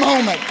is your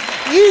moment.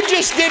 You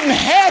just didn't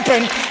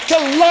happen to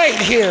light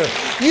here.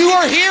 You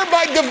are here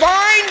by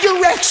divine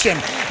direction.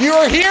 You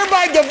are here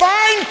by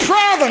divine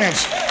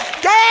providence.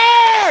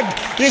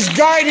 God is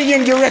guiding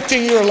and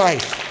directing your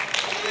life.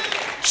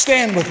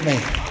 Stand with me.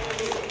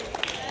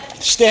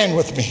 Stand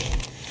with me.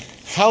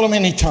 How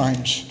many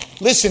times?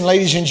 Listen,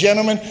 ladies and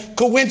gentlemen,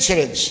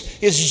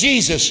 coincidence is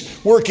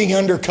Jesus working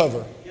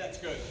undercover.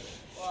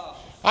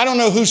 I don't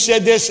know who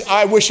said this.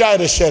 I wish I'd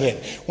have said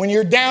it. When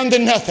you're down to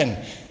nothing,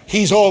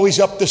 he's always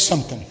up to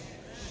something.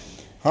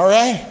 All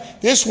right?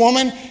 This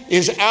woman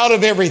is out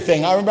of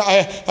everything. I remember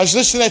I was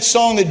listening to that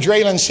song that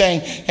Draylen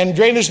sang, and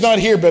Draylen's not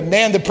here, but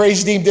man, the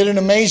praise team did an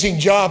amazing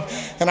job.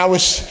 And I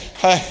was,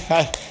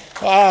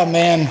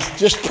 man,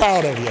 just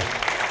proud of you.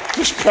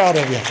 Just proud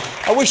of you.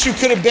 I wish you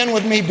could have been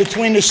with me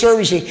between the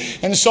services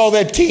and saw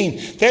that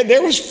team.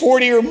 There was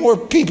 40 or more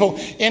people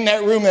in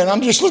that room, and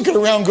I'm just looking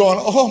around going,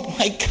 oh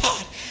my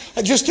God.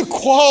 Just the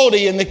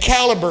quality and the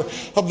caliber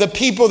of the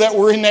people that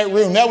were in that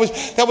room. That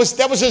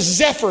was a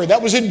zephyr.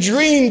 That was a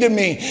dream to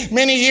me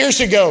many years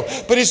ago.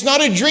 But it's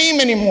not a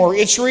dream anymore.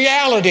 It's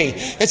reality.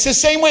 It's the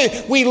same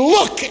way we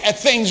look at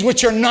things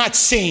which are not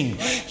seen.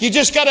 You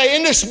just got to,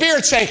 in the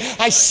spirit, say,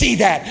 I see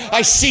that.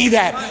 I see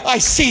that. I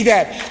see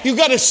that. You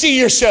got to see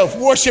yourself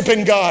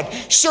worshiping God,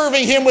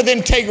 serving Him with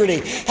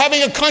integrity,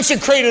 having a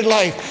consecrated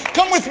life.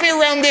 Come with me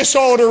around this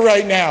altar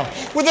right now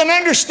with an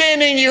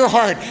understanding in your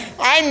heart.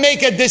 I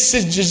make a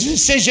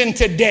decision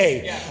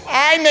today.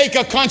 I make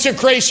a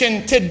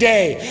consecration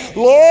today.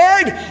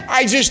 Lord,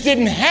 I just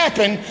didn't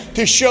happen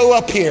to show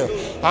up here.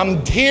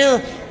 I'm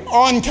here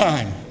on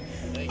time.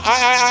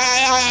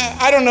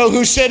 I don't know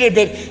who said it,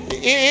 but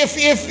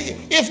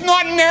if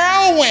not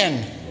now,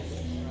 when?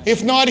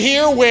 If not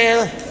here,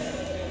 where?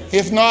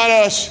 If not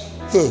us,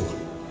 who?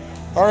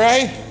 All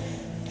right?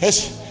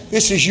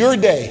 This is your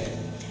day.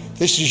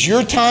 This is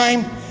your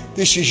time.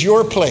 This is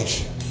your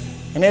place.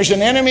 And there's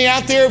an enemy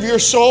out there of your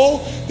soul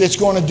that's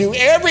going to do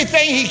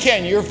everything he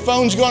can. Your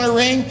phone's going to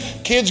ring.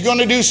 Kid's going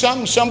to do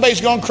something. Somebody's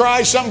going to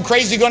cry. Something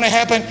crazy going to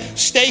happen.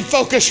 Stay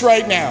focused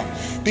right now,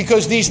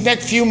 because these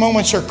next few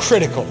moments are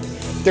critical.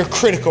 They're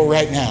critical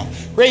right now.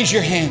 Raise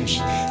your hands.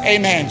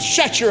 Amen.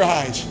 Shut your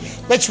eyes.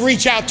 Let's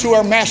reach out to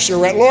our Master.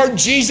 Right? Lord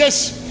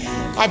Jesus,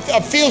 I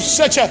feel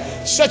such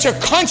a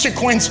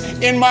consequence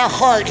in my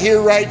heart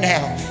here right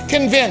now.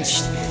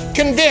 Convinced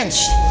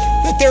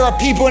that there are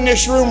people in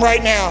this room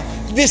right now.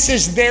 This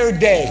is their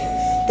day.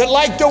 That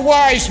like the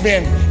wise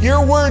men,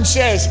 your word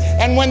says,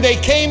 and when they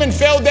came and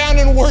fell down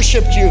and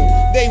worshiped you,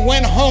 they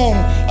went home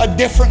a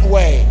different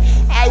way.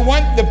 I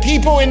want the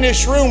people in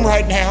this room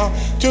right now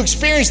to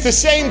experience the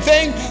same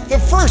thing the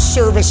first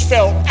service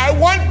felt. I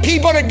want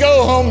people to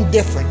go home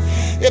different.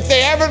 If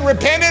they haven't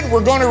repented,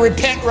 we're going to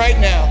repent right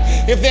now.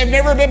 If they've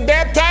never been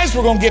baptized,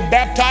 we're going to get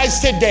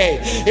baptized today.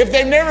 If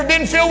they've never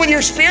been filled with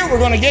your Spirit, we're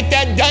going to get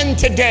that done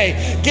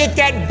today. Get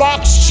that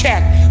box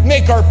checked.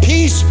 Make our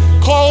peace,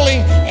 calling,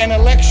 and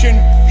election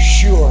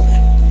sure.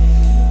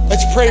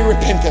 Let's pray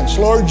repentance.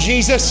 Lord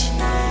Jesus,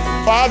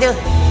 Father,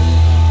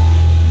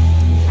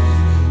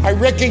 I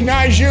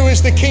recognize you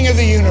as the King of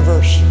the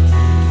universe.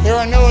 There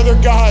are no other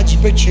gods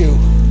but you.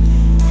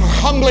 I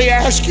humbly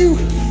ask you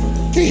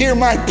to hear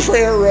my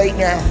prayer right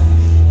now.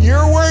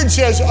 Your word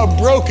says a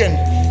broken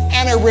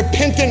and a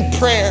repentant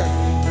prayer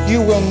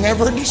you will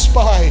never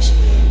despise.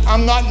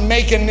 I'm not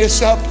making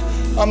this up.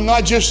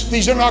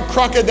 These are not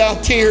crocodile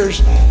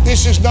tears.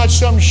 This is not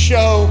some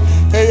show.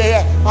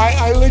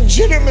 I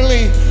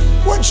legitimately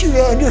want you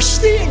to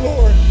understand,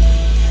 Lord.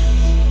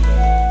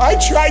 I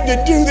tried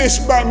to do this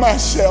by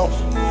myself,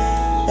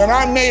 and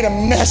I made a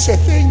mess of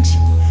things.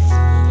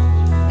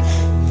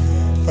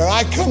 But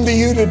I come to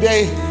you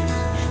today.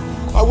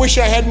 I wish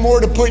I had more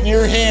to put in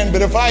your hand,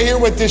 but if I hear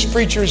what this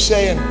preacher is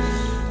saying,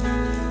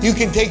 you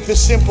can take the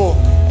simple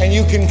and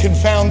you can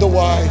confound the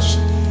wise.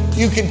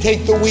 You can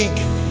take the weak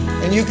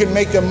and you can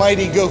make the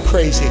mighty go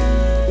crazy.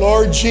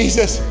 Lord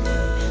Jesus,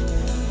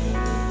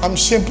 I'm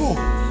simple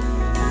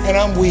and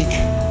I'm weak,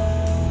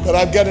 but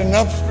I've got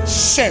enough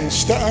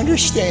sense to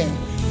understand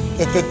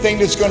that the thing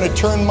that's going to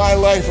turn my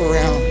life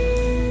around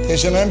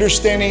is an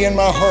understanding in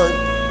my heart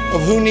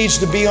of who needs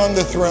to be on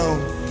the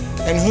throne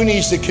and who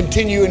needs to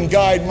continue and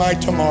guide my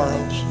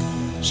tomorrows.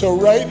 So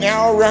right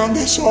now around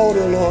this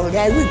altar, Lord,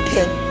 I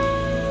repent.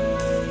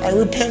 I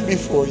repent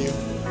before you.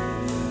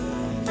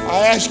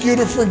 I ask you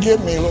to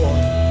forgive me, Lord.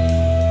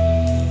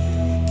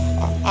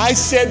 I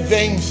said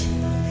things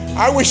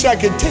I wish I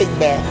could take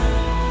back.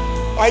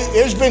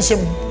 There's been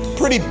some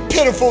pretty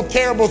pitiful,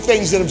 terrible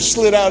things that have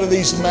slid out of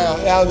this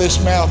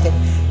mouth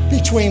and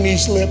between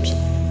these lips.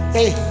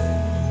 Hey,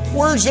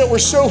 words that were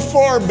so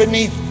far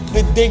beneath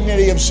the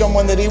dignity of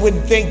someone that he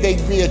wouldn't think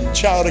they'd be a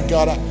child of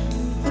God.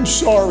 I'm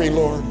sorry,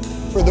 Lord,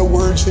 for the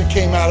words that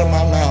came out of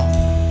my mouth.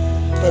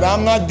 But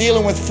I'm not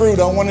dealing with fruit.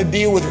 I want to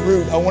deal with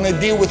root. I want to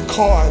deal with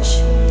cause.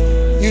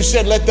 You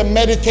said, let the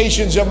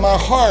meditations of my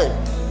heart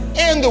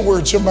and the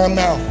words of my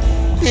mouth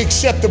be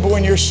acceptable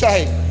in your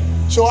sight.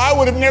 So I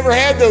would have never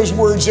had those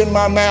words in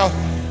my mouth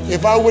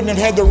if I wouldn't have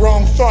had the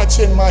wrong thoughts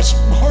in my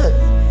heart.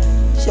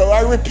 So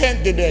I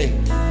repent today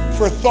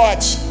for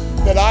thoughts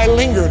that I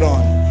lingered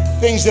on,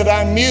 things that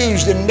I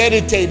mused and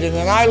meditated,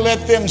 and I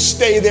let them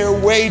stay there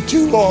way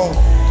too long.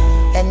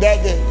 And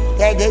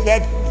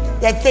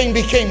that thing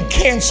became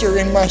cancer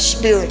in my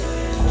spirit.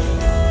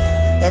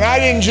 And I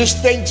didn't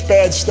just think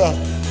bad stuff.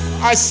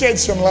 I said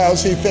some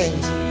lousy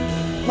things.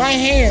 My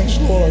hands,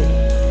 Lord,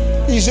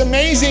 these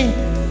amazing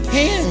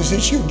hands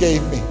that you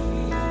gave me.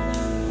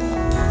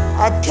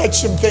 I've touched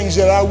some things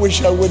that I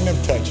wish I wouldn't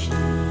have touched.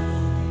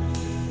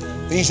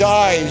 These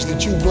eyes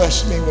that you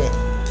blessed me with.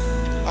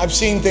 I've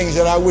seen things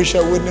that I wish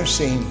I wouldn't have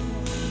seen.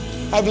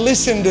 I've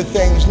listened to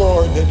things,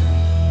 Lord, that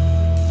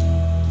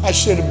I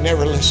should have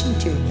never listened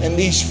to. And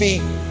these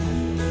feet,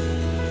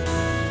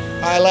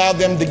 I allowed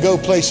them to go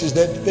places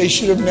that they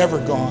should have never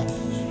gone.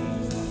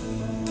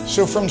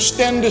 So from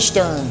stem to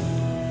stern,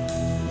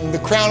 from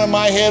the crown of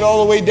my head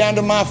all the way down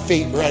to my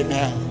feet right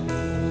now,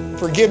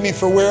 forgive me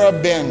for where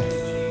I've been.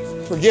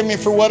 Forgive me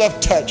for what I've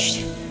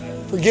touched.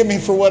 Forgive me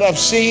for what I've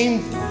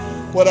seen,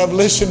 what I've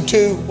listened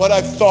to, what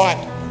I've thought,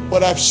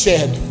 what I've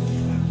said.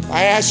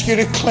 I ask you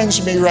to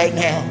cleanse me right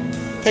now.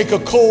 Take a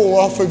coal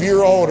off of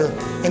your altar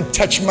and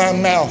touch my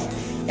mouth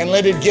and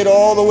let it get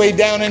all the way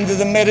down into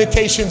the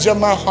meditations of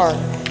my heart.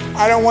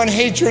 I don't want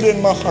hatred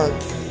in my heart.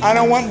 I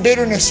don't want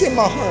bitterness in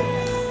my heart.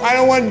 I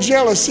don't want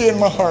jealousy in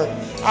my heart.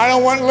 I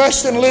don't want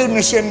lust and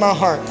lewdness in my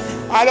heart.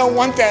 I don't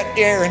want that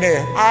air in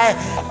there. I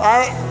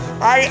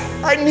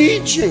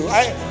need you.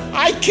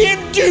 I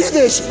can't do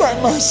this by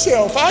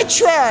myself. I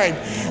tried.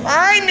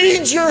 I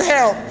need your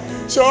help.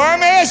 So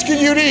I'm asking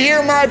you to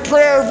hear my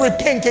prayer of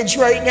repentance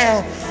right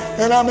now.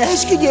 And I'm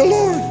asking you,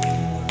 Lord,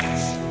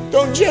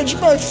 don't judge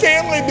my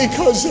family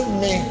because of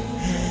me.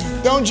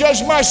 Don't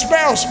judge my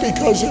spouse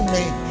because of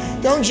me.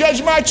 Don't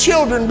judge my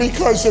children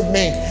because of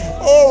me.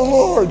 Oh,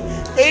 Lord,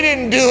 they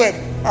didn't do it.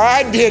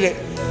 I did it.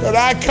 But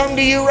I come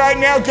to you right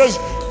now because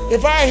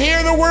if I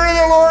hear the word of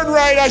the Lord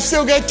right, I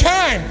still got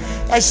time.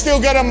 I still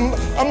got a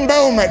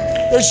moment.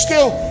 There's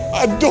still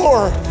a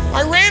door.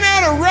 I ran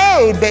out of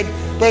road,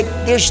 but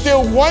there's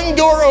still one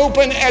door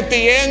open at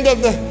the end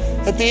of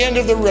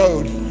the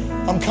road.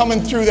 I'm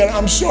coming through that.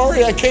 I'm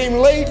sorry I came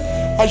late.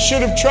 I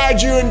should have tried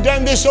you and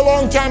done this a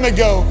long time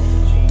ago.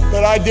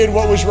 But I did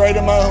what was right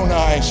in my own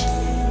eyes.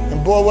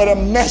 And boy, what a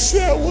mess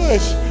that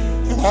was.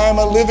 And I'm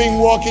a living,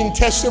 walking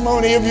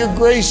testimony of your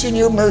grace and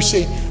your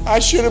mercy. I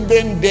should have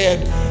been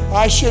dead.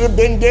 I should have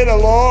been dead a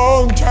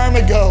long time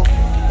ago.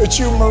 But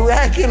you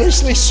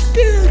miraculously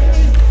spared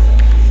me.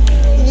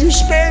 And you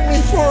spared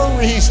me for a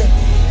reason.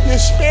 You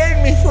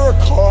spared me for a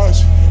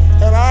cause.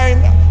 And I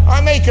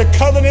make a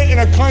covenant and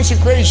a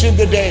consecration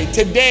today.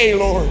 Today,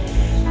 Lord,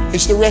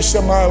 is the rest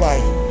of my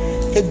life.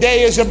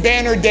 Today is a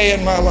banner day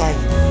in my life.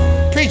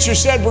 Preacher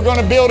said we're going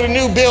to build a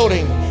new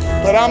building.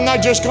 But I'm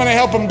not just going to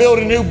help them build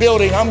a new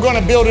building. I'm going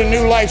to build a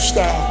new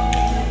lifestyle.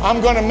 I'm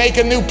going to make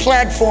a new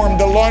platform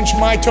to launch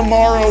my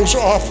tomorrows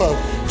off of.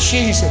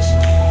 Jesus,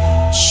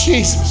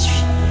 Jesus,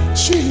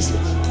 Jesus,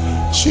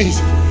 Jesus.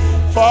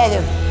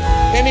 Father,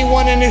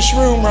 anyone in this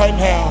room right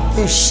now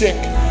who's sick,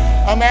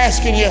 I'm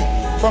asking you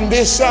from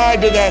this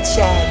side to that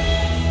side.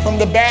 from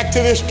the back to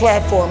this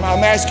platform.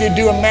 I'm asking you to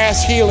do a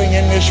mass healing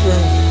in this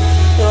room.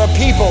 There are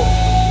people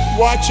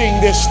watching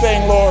this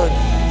thing, Lord,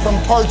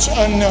 from parts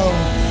unknown.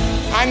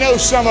 I know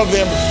some of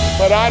them,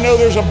 but I know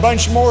there's a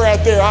bunch more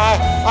out there.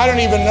 I don't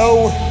even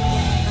know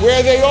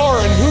where they are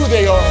and who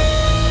they are,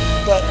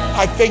 but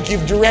I think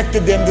you've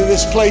directed them to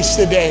this place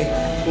today.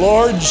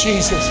 Lord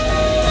Jesus,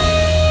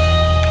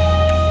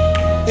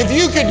 if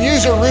you could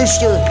use a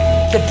rooster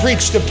to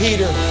preach to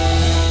Peter,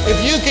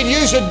 if you could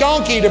use a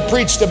donkey to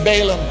preach to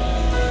Balaam,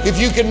 if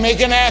you could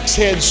make an axe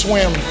head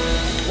swim,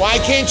 why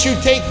can't you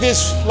take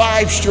this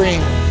live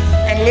stream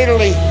and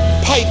literally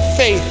pipe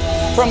faith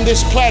from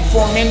this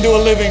platform into a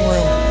living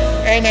room?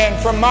 Amen.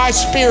 From my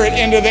spirit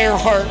into their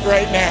heart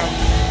right now.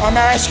 I'm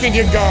asking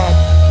you, God,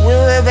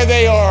 wherever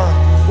they are,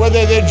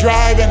 whether they're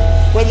driving,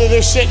 whether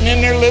they're sitting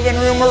in their living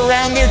room or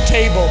around their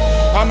table,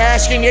 I'm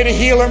asking you to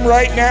heal them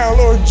right now,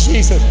 Lord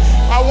Jesus.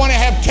 I want to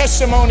have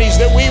testimonies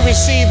that we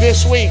receive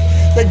this week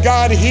that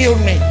God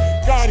healed me.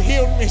 God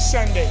healed me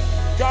Sunday.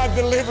 God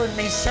delivered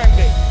me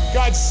Sunday.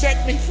 God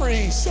set me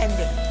free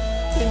Sunday.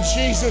 In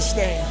Jesus'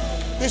 name.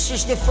 This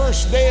is the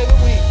first day of the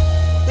week.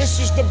 This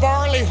is the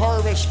barley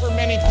harvest for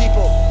many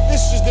people.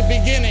 This is the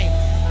beginning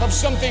of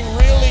something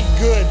really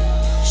good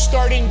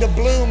starting to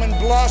bloom and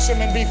blossom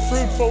and be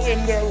fruitful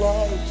in their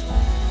lives.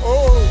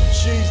 Oh,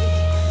 Jesus,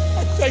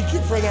 I thank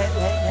you for that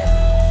right now.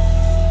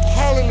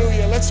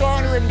 Hallelujah. Let's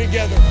honor him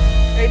together.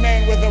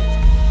 Amen. With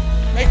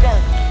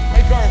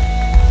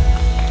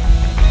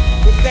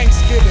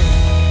thanksgiving.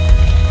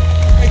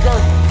 Make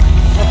our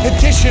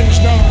petitions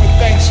known with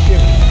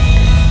thanksgiving.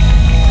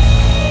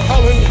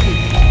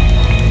 Hallelujah.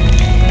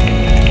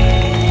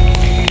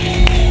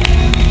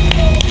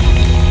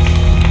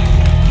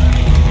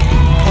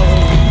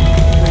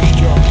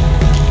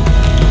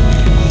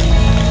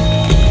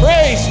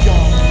 Praise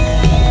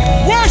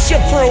God.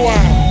 Worship for a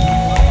while.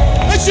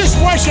 Let's just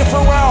worship for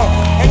a while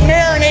and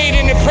marinate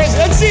in the presence.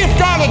 Let's see if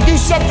God will do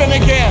something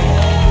again.